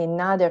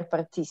another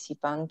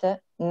participant,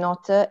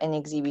 not an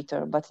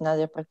exhibitor, but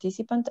another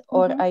participant,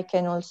 or I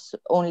can also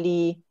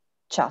only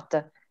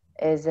chat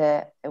as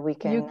we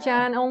can. You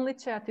can only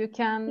chat. You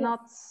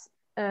cannot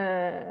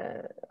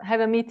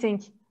have a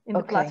meeting in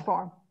the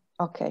platform.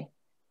 Okay.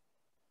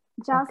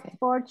 Just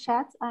for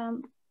chat,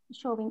 I'm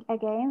showing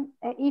again.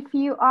 If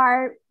you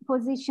are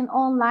positioned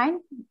online,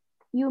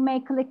 you may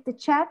click the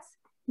chat.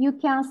 You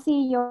can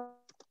see your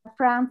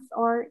friends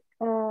or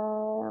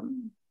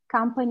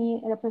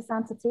company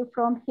representative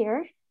from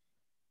here.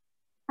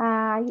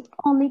 You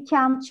only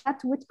can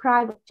chat with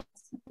private chats.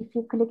 If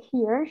you click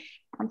here,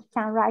 and you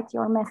can write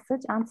your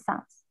message and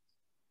send.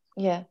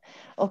 Yeah,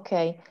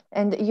 okay.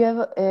 And you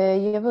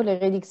have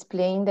already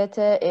explained that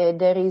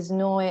there is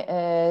no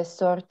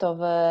sort of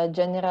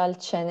general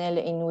channel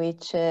in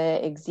which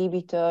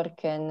exhibitor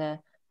can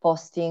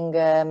posting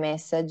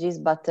messages,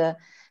 but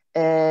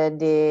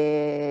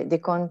the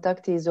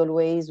contact is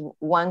always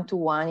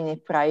one-to-one in a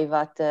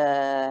private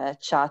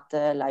chat,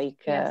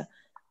 like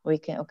we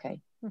can.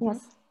 Okay.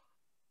 Yes.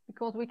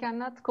 Because we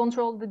cannot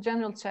control the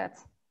general chat.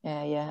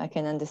 Yeah, I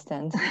can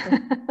understand.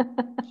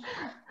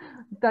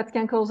 That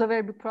can cause a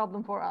very big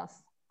problem for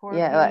us, for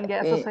the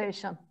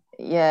association.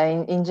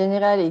 In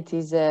general, it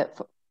is,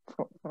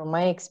 from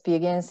my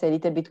experience, a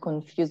little bit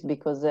confused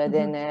because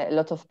then a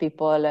lot of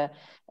people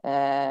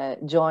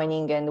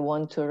joining and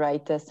want to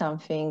write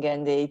something,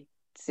 and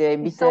it's a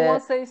bit... If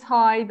someone says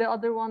hi, the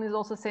other one is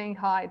also saying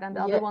hi, then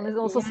the other one is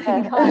also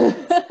saying hi.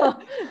 So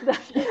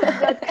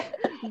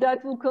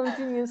that will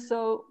continue.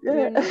 So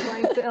we're not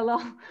going to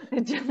allow a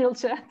general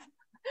chat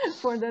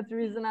for that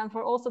reason, and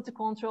for also to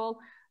control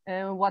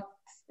what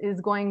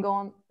is going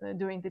on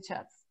during the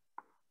chats.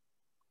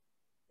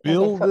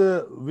 Will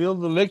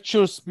the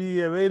lectures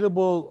be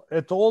available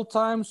at all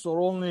times or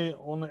only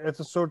at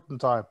a certain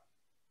time?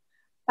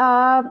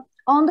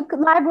 On the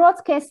live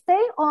broadcast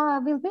day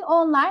will be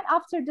online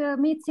after the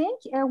meeting.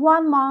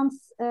 1 month,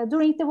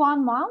 during the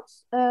 1 month,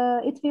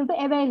 it will be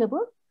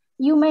available.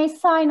 You may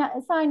sign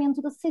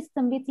into the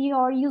system with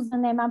your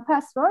username and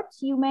password.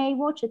 You may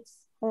watch it,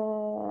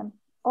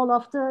 all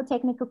of the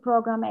technical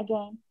program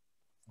again.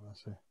 I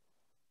see.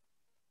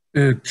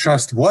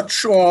 Just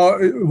watch, or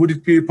would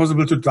it be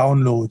possible to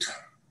download?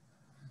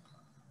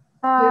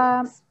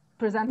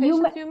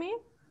 Presentations, you mean?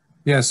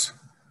 Yes.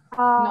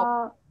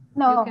 No.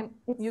 No.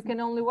 You can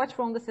only watch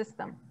from the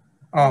system.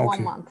 Okay.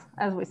 1 month,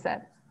 as we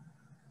said.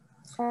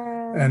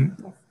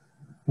 And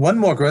one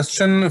more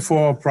question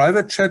for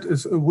private chat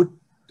is: would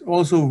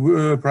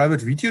also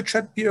private video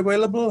chat be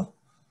available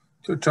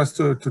to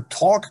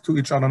talk to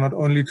each other, not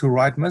only to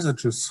write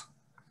messages?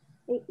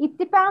 It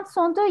depends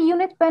on the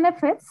unit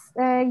benefits.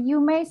 You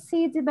may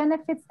see the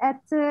benefits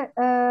at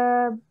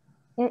the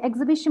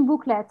exhibition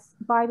booklets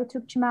by the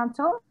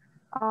Türkçimento.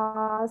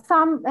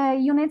 Some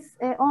units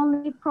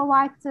only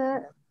provide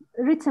the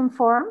written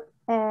form,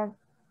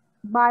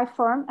 by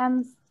form,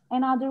 and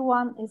another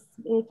one is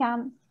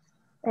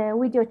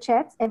video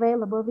chat,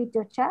 available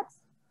video chats.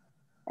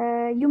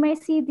 You may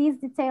see these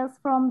details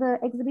from the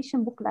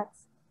exhibition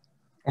booklets.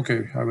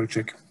 Okay, I will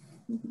check.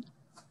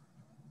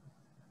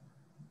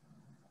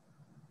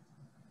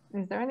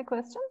 Is there any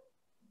question?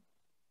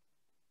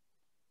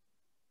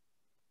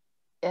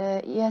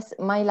 Yes,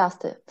 my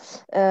last.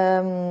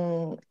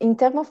 In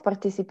terms of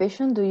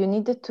participation, do you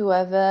need to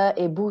have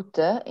a booth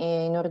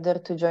in order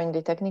to join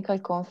the technical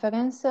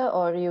conference,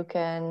 or you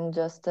can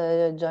just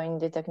join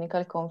the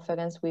technical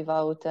conference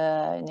without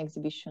an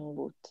exhibition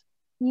booth?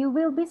 You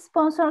will be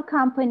sponsor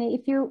company.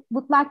 If you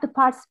would like to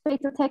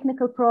participate in the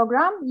technical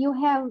program, you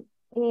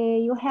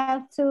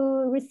have to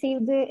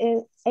receive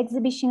the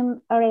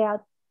exhibition area.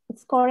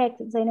 It's correct,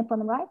 Zeynep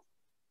Hanım, right?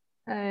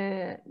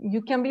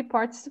 You can be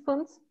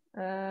participants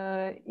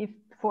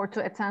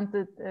to attend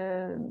the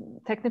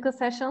technical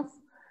sessions,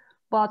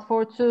 but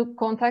to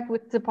contact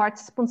with the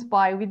participants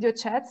by video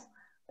chat,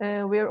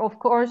 we're of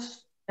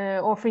course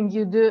offering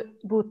you the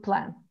booth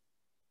plan.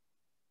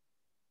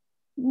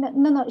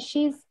 No,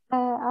 she's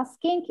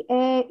asking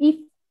if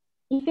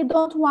you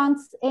don't want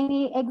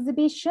any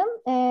exhibition,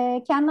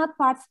 cannot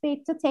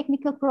participate to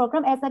technical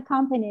program as a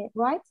company,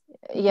 right?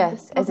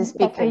 Yes, as a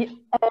speaker.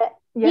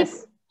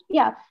 Yes.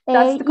 Yeah,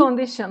 that's the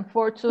condition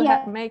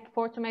to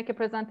make a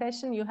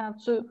presentation. You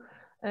have to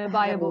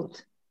buy a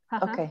booth.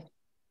 Okay.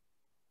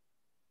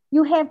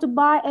 You have to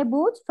buy a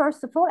booth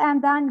first of all,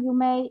 and then you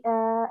may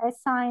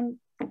assign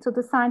to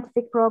the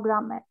scientific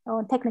program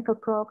or technical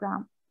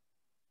program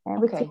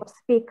with your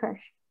speaker.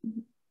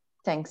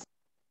 Thanks.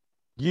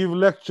 Give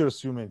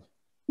lectures, you mean?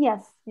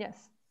 Yes.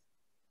 Yes.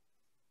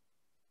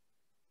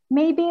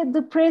 Maybe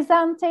the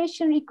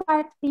presentation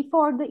required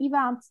before the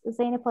event,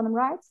 Zeynep Hanım,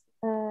 right?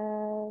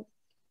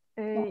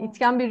 It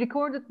can be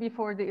recorded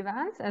before the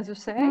event, as you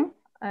say.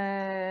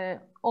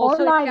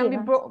 Also, it can be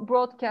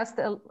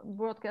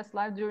broadcast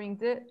live during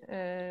the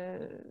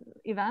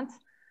event.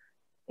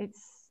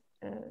 It's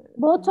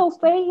both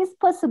of ways is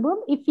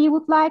possible. If you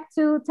would like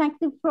to take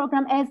the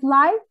program as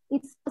live,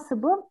 it's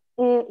possible.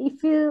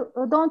 If you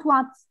don't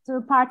want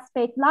to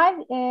participate live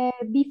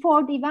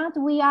before the event,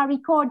 we are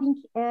recording.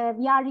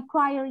 We are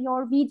require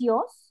your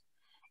videos.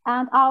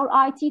 And our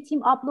IT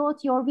team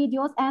upload your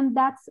videos, and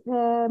that's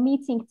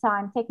meeting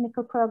time,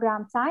 technical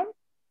program time,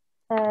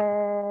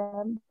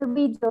 the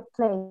video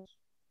play.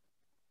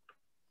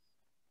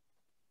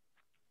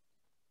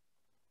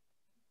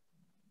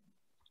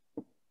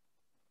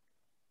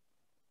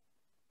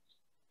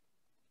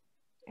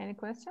 Any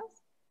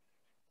questions?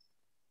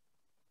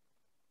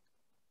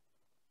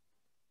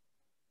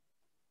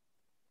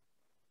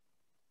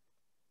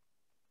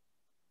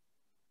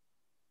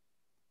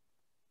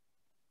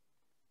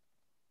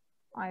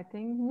 I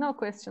think no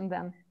question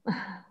then.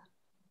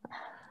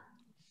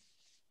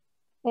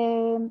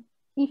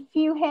 If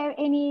you have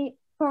any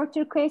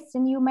further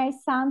question, you may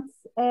send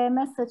a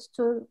message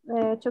to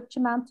Türkçe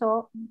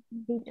Mentor.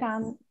 We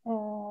can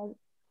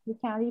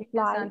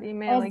reply send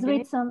email as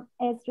written.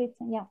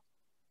 Yeah.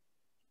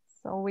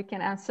 So we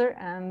can answer,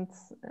 and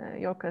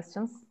your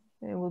questions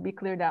will be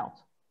cleared out.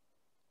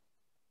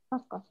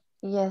 Of course.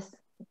 Yes,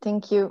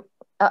 thank you.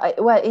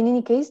 Well, in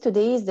any case,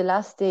 today is the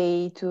last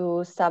day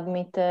to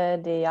submit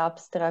the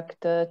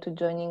abstract to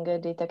joining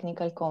the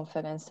technical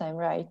conference, I'm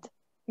right?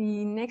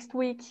 Next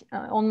week,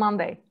 on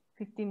Monday,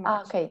 15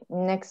 March. Okay,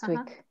 next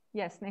week.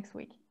 Yes, next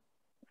week.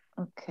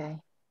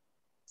 Okay,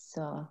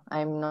 so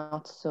I'm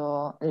not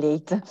so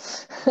late.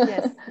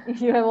 Yes,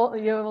 you have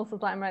also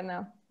time right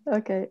now.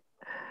 Okay.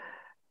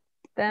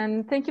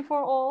 Then thank you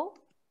for all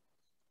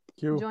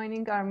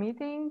joining our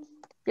meeting.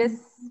 Yes,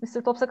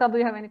 Mr. Topsakal, do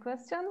you have any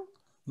question?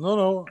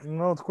 No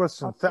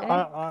question. Okay.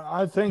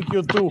 I thank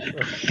you too.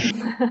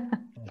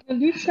 Will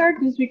you share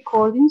this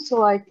recording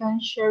so I can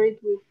share it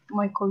with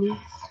my colleagues?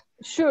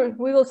 Sure,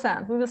 we will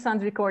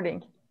send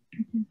recording.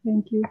 Okay,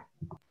 thank you.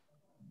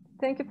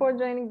 Thank you for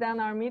joining then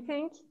our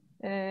meeting.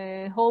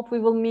 Hope we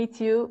will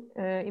meet you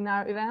in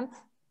our event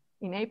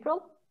in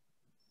April.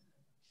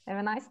 Have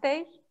a nice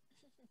day.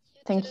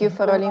 Thank you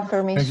for all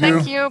information.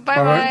 Thank you.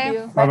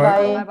 Bye-bye.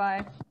 Bye-bye.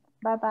 Bye-bye.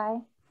 Bye-bye.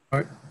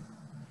 Bye.